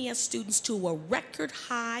CPS students to a record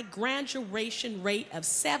high graduation rate of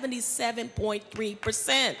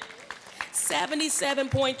 77.3%.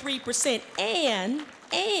 77.3%. And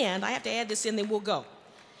I have to add this in, then we'll go.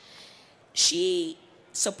 She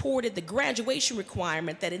supported the graduation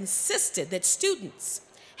requirement that insisted that students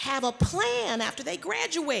have a plan after they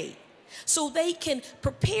graduate, so they can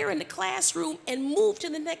prepare in the classroom and move to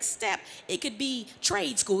the next step. It could be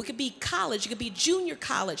trade school, it could be college, it could be junior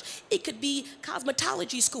college, it could be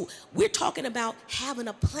cosmetology school. We're talking about having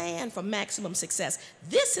a plan for maximum success.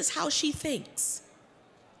 This is how she thinks.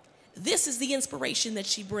 This is the inspiration that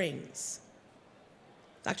she brings.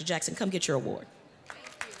 Dr. Jackson, come get your award.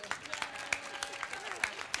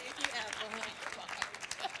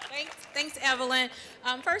 Thanks, Evelyn.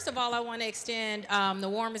 First of all, I want to extend the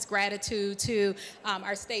warmest gratitude to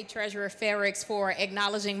our State Treasurer Frerichs for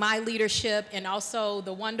acknowledging my leadership, and also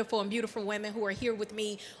the wonderful and beautiful women who are here with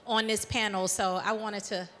me on this panel. So I wanted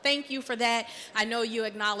to thank you for that. I know you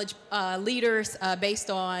acknowledge leaders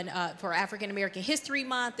based on for African American History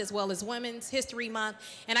Month as well as Women's History Month,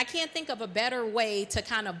 and I can't think of a better way to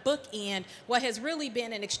kind of bookend what has really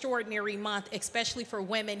been an extraordinary month, especially for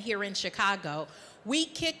women here in Chicago. We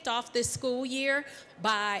kicked off this school year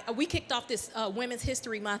Women's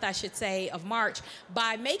History Month, I should say, of March,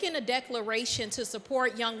 by making a declaration to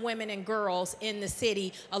support young women and girls in the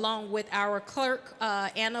city, along with our clerk,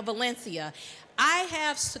 Anna Valencia. I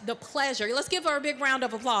have the pleasure, let's give her a big round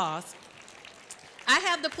of applause. I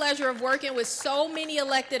have the pleasure of working with so many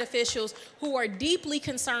elected officials who are deeply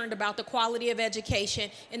concerned about the quality of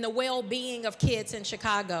education and the well-being of kids in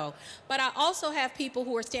Chicago. But I also have people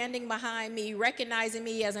who are standing behind me, recognizing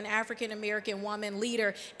me as an African-American woman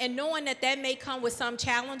leader, and knowing that that may come with some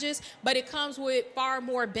challenges, but it comes with far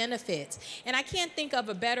more benefits. And I can't think of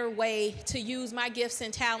a better way to use my gifts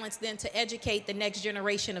and talents than to educate the next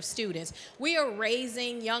generation of students. We are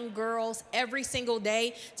raising young girls every single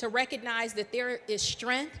day to recognize that there is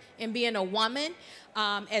strength in being a woman,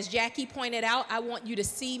 As Jackie pointed out, I want you to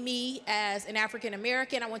see me as an African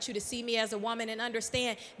American. I want you to see me as a woman and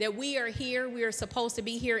understand that we are here, we are supposed to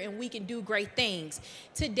be here, and we can do great things.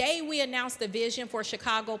 Today, we announced the vision for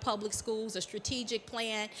Chicago Public Schools, a strategic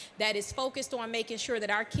plan that is focused on making sure that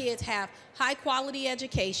our kids have high quality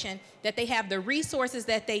education, that they have the resources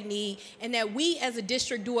that they need, and that we as a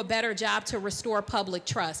district do a better job to restore public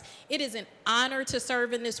trust. It is an honor to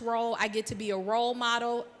serve in this role. I get to be a role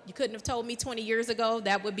model. You couldn't have told me 20 years ago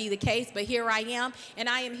that would be the case, but here I am, and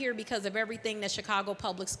I am here because of everything that Chicago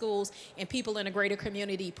Public Schools and people in a greater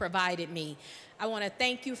community provided me. I want to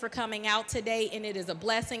thank you for coming out today, and it is a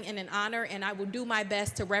blessing and an honor, and I will do my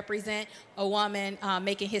best to represent a woman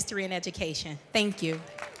making history in education. Thank you.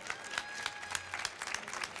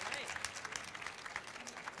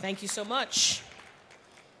 Thank you so much.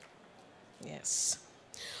 Yes.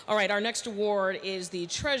 All right, our next award is the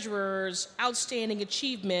Treasurer's Outstanding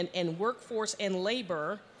Achievement in Workforce and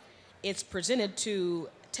Labor. It's presented to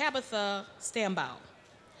Tabitha Stambaugh,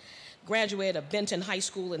 graduate of Benton High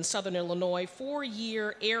School in Southern Illinois,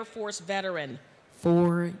 4-year Air Force veteran.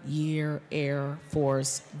 4-year Air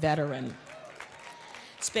Force veteran.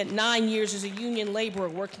 Spent 9 years as a union laborer,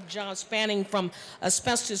 working jobs spanning from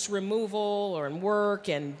asbestos removal or in work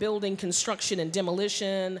and building construction and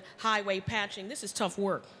demolition, highway patching. This is tough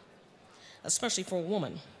work, especially for a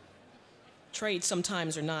woman. Trades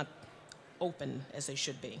sometimes are not open as they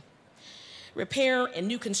should be. Repair and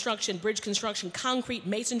new construction, bridge construction, concrete,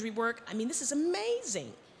 masonry work. I mean, this is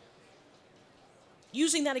amazing.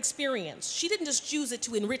 Using that experience, she didn't just use it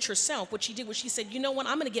to enrich herself. What she did was she said, you know what,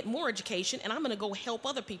 I'm going to get more education and I'm going to go help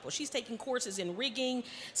other people. She's taking courses in rigging,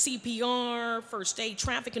 CPR, first aid,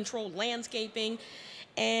 traffic control, landscaping.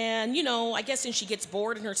 And, you know, I guess when she gets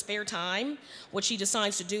bored in her spare time, what she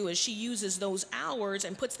decides to do is she uses those hours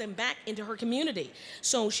and puts them back into her community.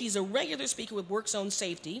 So she's a regular speaker with Work Zone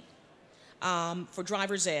Safety for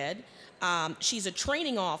driver's ed. She's a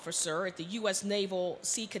training officer at the U.S. Naval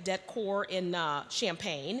Sea Cadet Corps in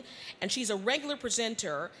Champaign, and she's a regular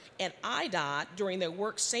presenter at IDOT during their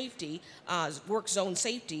Work Zone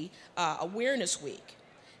Safety Awareness Week.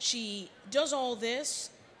 She does all this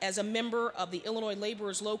as a member of the Illinois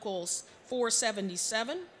Laborers Locals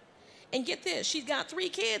 477, and get this, she's got 3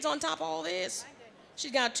 kids on top of all this.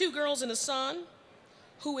 She's got 2 girls and a son,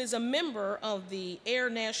 who is a member of the Air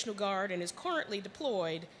National Guard and is currently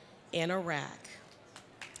deployed in Iraq.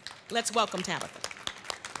 Let's welcome Tabitha.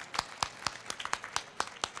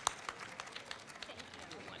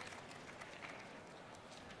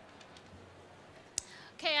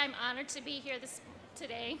 Okay, I'm honored to be here this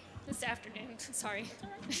afternoon, sorry.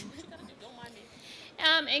 Don't mind me.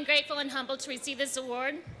 And grateful and humbled to receive this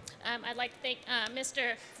award. I'd like to thank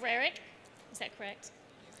Mr. Frerichs, is that correct?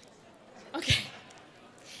 Okay.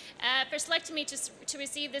 For selecting me to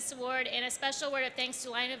receive this award, and a special word of thanks to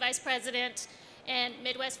LIUNA Vice President and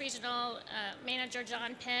Midwest Regional Manager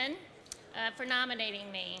John Penn for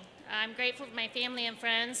nominating me. I'm grateful for my family and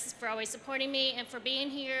friends for always supporting me and for being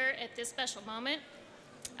here at this special moment.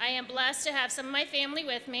 I am blessed to have some of my family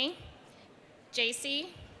with me, JC,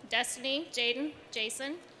 Destiny, Jaden,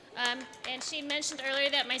 Jason, and she mentioned earlier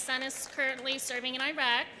that my son is currently serving in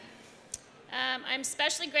Iraq. I'm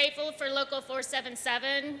especially grateful for Local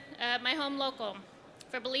 477, my home local,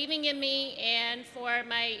 for believing in me, and for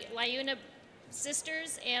my LIUNA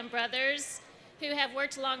sisters and brothers who have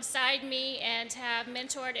worked alongside me and have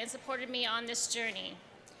mentored and supported me on this journey.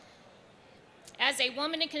 As a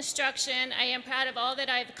woman in construction, I am proud of all that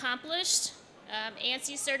I've accomplished.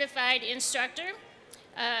 ANSI certified instructor,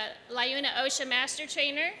 LIUNA OSHA master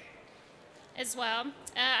trainer as well.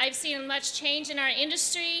 I've seen much change in our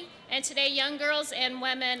industry, and today young girls and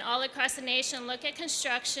women all across the nation look at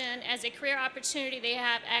construction as a career opportunity they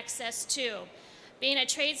have access to. Being a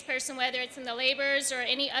tradesperson, whether it's in the laborers or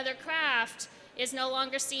any other craft, is no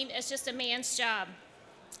longer seen as just a man's job.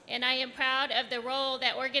 And I am proud of the role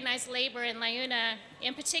that organized labor in LIUNA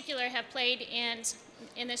in particular have played in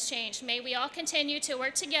this change. May we all continue to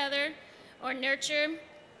work together or nurture,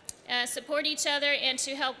 support each other, and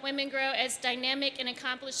to help women grow as dynamic and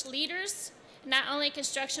accomplished leaders, not only in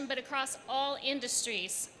construction but across all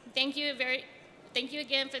industries. Thank you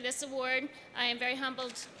again for this award. I am very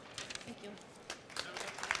humbled. Thank you.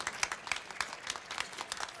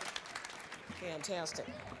 Fantastic.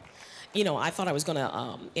 You know, I thought I was going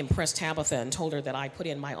to impress Tabitha and told her that I put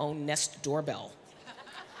in my own Nest doorbell.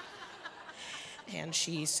 And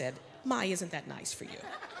she said, "Ma, isn't that nice for you?"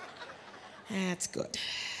 That's good.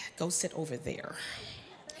 Go sit over there.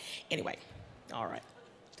 Anyway, all right.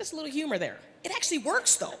 Just a little humor there. It actually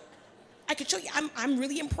works, though. I could show you. I'm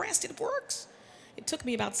really impressed. It works. It took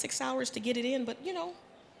me about 6 hours to get it in, but you know,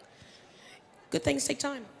 good things take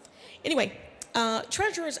time. Anyway,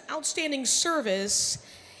 Treasurer's Outstanding Service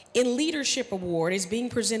in Leadership Award is being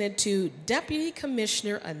presented to Deputy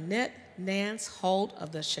Commissioner Annette Nance Holt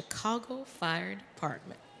of the Chicago Fire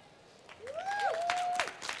Department.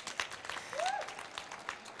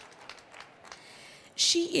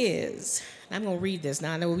 She is, I'm going to read this.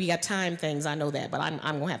 Now, I know we got time things, I know that, but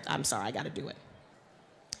I'm sorry, I got to do it.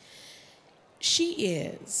 She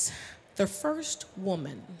is the first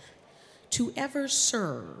woman to ever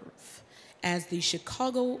serve as the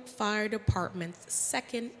Chicago Fire Department's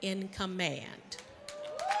second in command.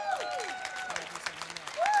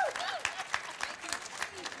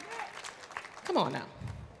 Come on now.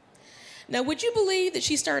 Now, would you believe that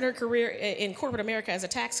she started her career in corporate America as a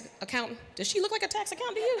tax accountant? Does she look like a tax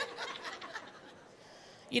accountant to you?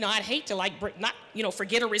 You know, I'd hate to not,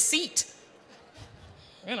 forget a receipt.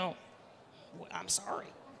 You know, I'm sorry.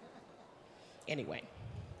 Anyway,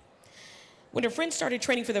 when her friends started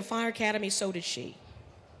training for the fire academy, so did she.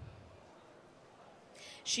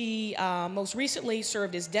 She most recently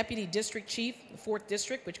served as deputy district chief, the 4th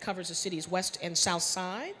district, which covers the city's west and south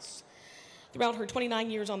sides. Throughout her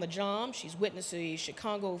 29 years on the job, she's witnessed the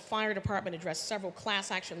Chicago Fire Department address several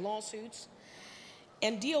class action lawsuits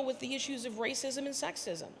and deal with the issues of racism and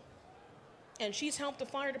sexism. And she's helped the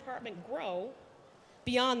fire department grow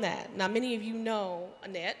beyond that. Now, many of you know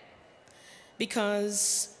Annette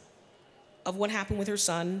because of what happened with her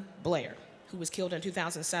son, Blair, who was killed in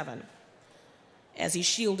 2007 as he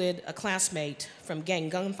shielded a classmate from gang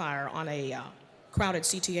gunfire on a crowded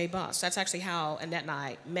CTA bus. That's actually how Annette and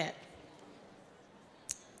I met.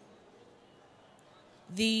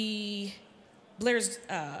 Blair's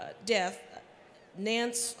death,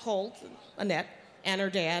 Nance Holt, Annette, and her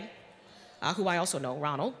dad, who I also know,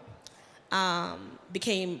 Ronald,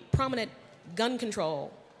 became prominent gun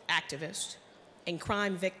control activists and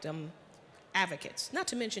crime victim advocates. Not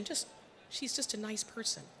to mention, she's just a nice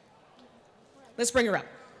person. Let's bring her up.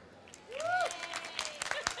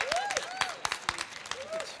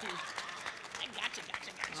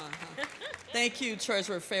 Thank you,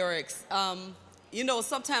 Treasurer Frerichs. You know,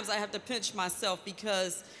 sometimes I have to pinch myself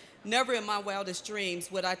because never in my wildest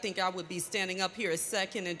dreams would I think I would be standing up here as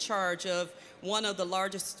second in charge of one of the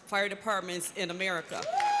largest fire departments in America.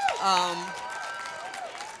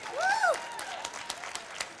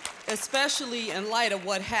 Especially in light of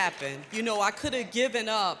what happened. You know, I could have given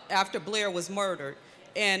up after Blair was murdered,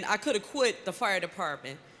 and I could have quit the fire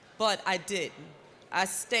department, but I didn't. I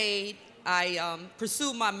stayed. I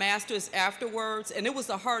pursued my master's afterwards, and it was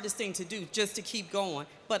the hardest thing to do, just to keep going,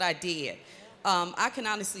 but I did. I can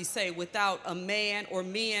honestly say without a man or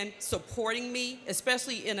men supporting me,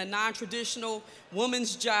 especially in a non-traditional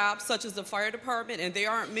woman's job such as the fire department, and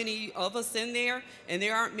there aren't many of us in there, and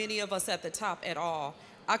there aren't many of us at the top at all,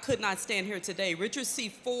 I could not stand here today. Richard C.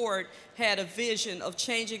 Ford had a vision of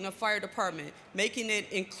changing the fire department, making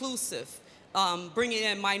it inclusive, bringing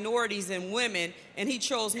in minorities and women, and he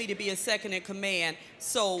chose me to be a second in command.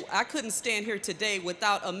 So I couldn't stand here today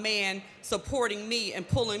without a man supporting me and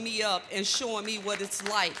pulling me up and showing me what it's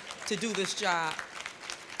like to do this job.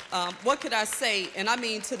 What could I say? And I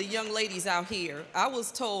mean to the young ladies out here, I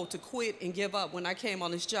was told to quit and give up when I came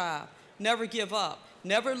on this job. Never give up.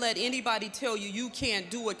 Never let anybody tell you you can't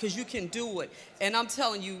do it, because you can do it. And I'm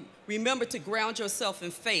telling you, remember to ground yourself in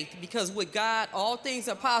faith, because with God, all things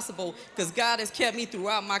are possible, because God has kept me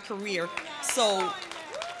throughout my career. So,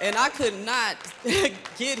 and I could not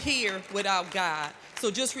get here without God. So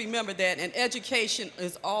just remember that, and education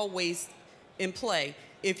is always in play.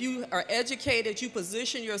 If you are educated, you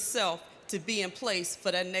position yourself to be in place for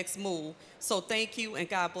that next move. So thank you, and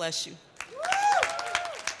God bless you.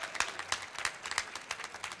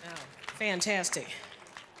 Fantastic.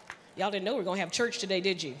 Y'all didn't know we were going to have church today,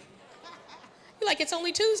 did you? You're like, it's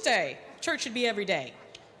only Tuesday. Church should be every day.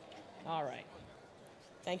 All right.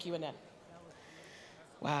 Thank you, Annette.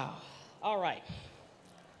 Wow. All right.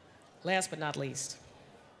 Last but not least,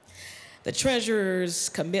 the Treasurer's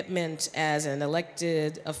Commitment as an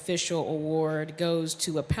Elected Official Award goes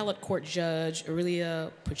to Appellate Court Judge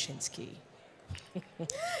Aurelia Puchinsky.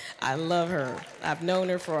 I love her. I've known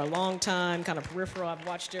her for a long time, kind of peripheral. I've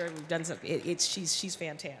watched her. We've done something. She's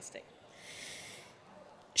fantastic.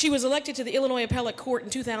 She was elected to the Illinois Appellate Court in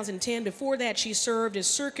 2010. Before that, she served as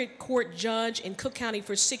circuit court judge in Cook County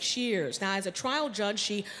for 6 years. Now, as a trial judge,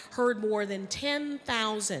 she heard more than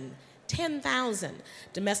 10,000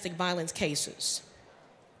 domestic violence cases.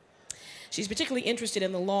 She's particularly interested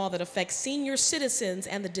in the law that affects senior citizens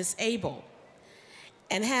and the disabled.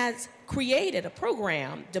 and has created a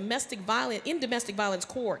program, domestic violence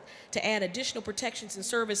court, to add additional protections and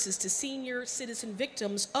services to senior citizen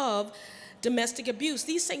victims of domestic abuse.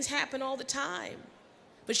 These things happen all the time.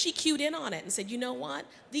 But she cued in on it and said, you know what?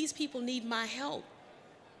 These people need my help.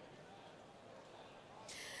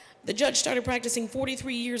 The judge started practicing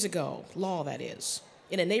 43 years ago, law that is,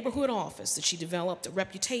 in a neighborhood office that she developed a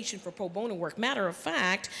reputation for pro bono work. Matter of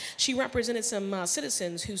fact, she represented some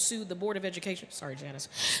citizens who sued the Board of Education, sorry Janice,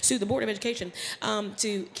 sued the Board of Education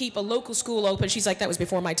to keep a local school open. She's like, that was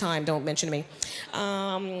before my time, don't mention me.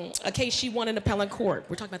 A case she won in appellate court.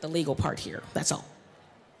 We're talking about the legal part here, that's all.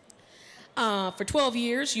 For 12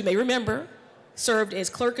 years, you may remember, served as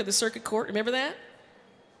clerk of the circuit court, remember that?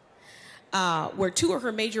 Where two of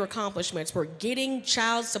her major accomplishments were getting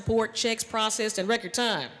child support checks processed in record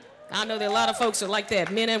time. I know there are a lot of folks that are like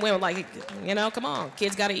that, men and women, like, you know, come on,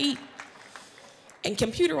 kids gotta eat. And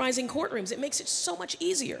computerizing courtrooms, it makes it so much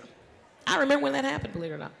easier. I remember when that happened,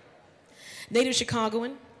 believe it or not. Native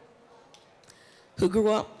Chicagoan who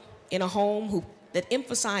grew up in a home that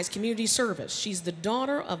emphasized community service. She's the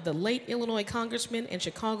daughter of the late Illinois Congressman and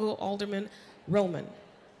Chicago Alderman Roman.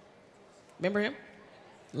 Remember him?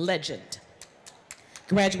 Legend.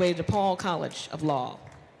 Graduated DePaul College of Law.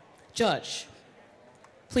 Judge,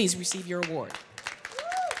 please receive your award.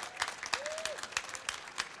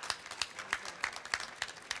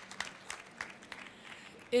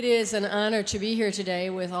 It is an honor to be here today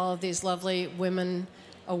with all of these lovely women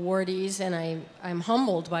awardees, and I'm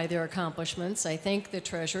humbled by their accomplishments. I thank the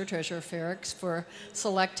Treasurer Frerichs, for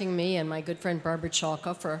selecting me, and my good friend Barbara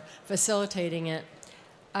Chalka for facilitating it.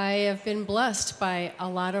 I have been blessed by a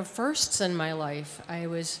lot of firsts in my life. I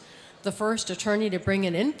was the first attorney to bring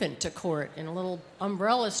an infant to court in a little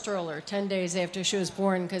umbrella stroller 10 days after she was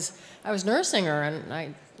born because I was nursing her and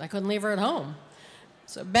I couldn't leave her at home.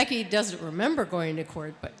 So Becky doesn't remember going to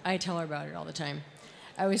court, but I tell her about it all the time.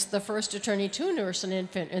 I was the first attorney to nurse an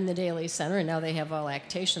infant in the Daly Center, and now they have a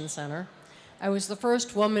lactation center. I was the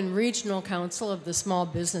first woman regional counsel of the Small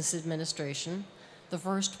Business Administration, the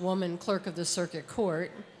first woman clerk of the circuit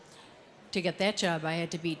court. To get that job, I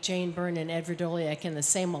had to beat Jane Byrne and Ed Verdoliak in the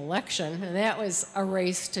same election, and that was a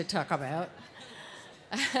race to talk about.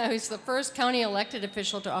 I was the first county elected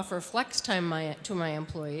official to offer flex time to my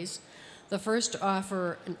employees, the first to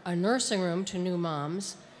offer a nursing room to new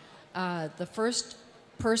moms, the first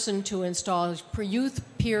person to install youth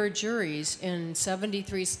peer juries in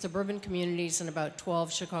 73 suburban communities and about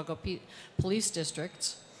 12 Chicago police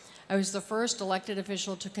districts. I was the first elected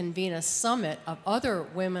official to convene a summit of other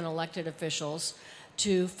women elected officials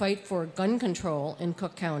to fight for gun control in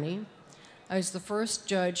Cook County. I was the first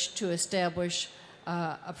judge to establish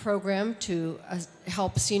a program to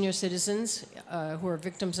help senior citizens who are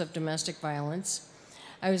victims of domestic violence.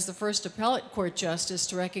 I was the first appellate court justice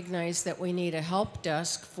to recognize that we need a help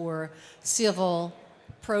desk for civil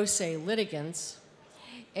pro se litigants.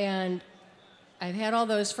 And I've had all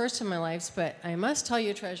those firsts in my life, but I must tell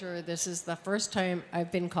you, Treasurer, this is the first time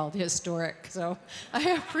I've been called historic, so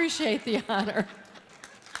I appreciate the honor.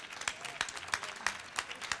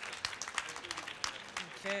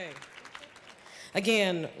 Okay.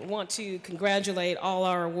 Again, want to congratulate all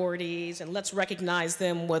our awardees, and let's recognize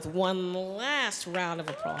them with one last round of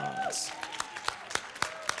applause.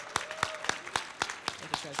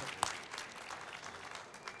 Thank you, Treasurer.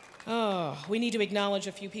 Oh, we need to acknowledge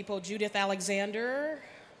a few people. Judith Alexander.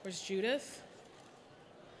 Where's Judith?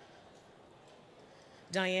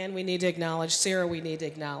 Diane, we need to acknowledge. Sarah, we need to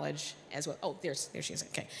acknowledge as well. Oh, there she is.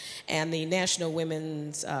 Okay. And the National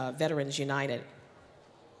Women's Veterans United.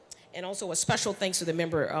 And also a special thanks to the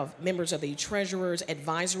members of the Treasurer's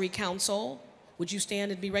Advisory Council. Would you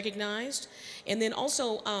stand and be recognized? And then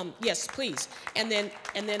also, yes, please. And then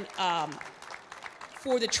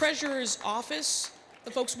for the Treasurer's office,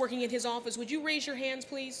 the folks working in his office, would you raise your hands,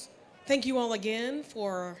 please? Thank you all again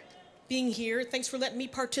for being here. Thanks for letting me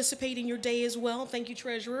participate in your day as well. Thank you,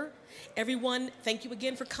 Treasurer. Everyone, thank you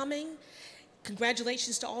again for coming.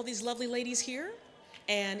 Congratulations to all these lovely ladies here,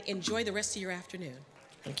 and enjoy the rest of your afternoon.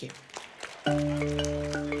 Thank you.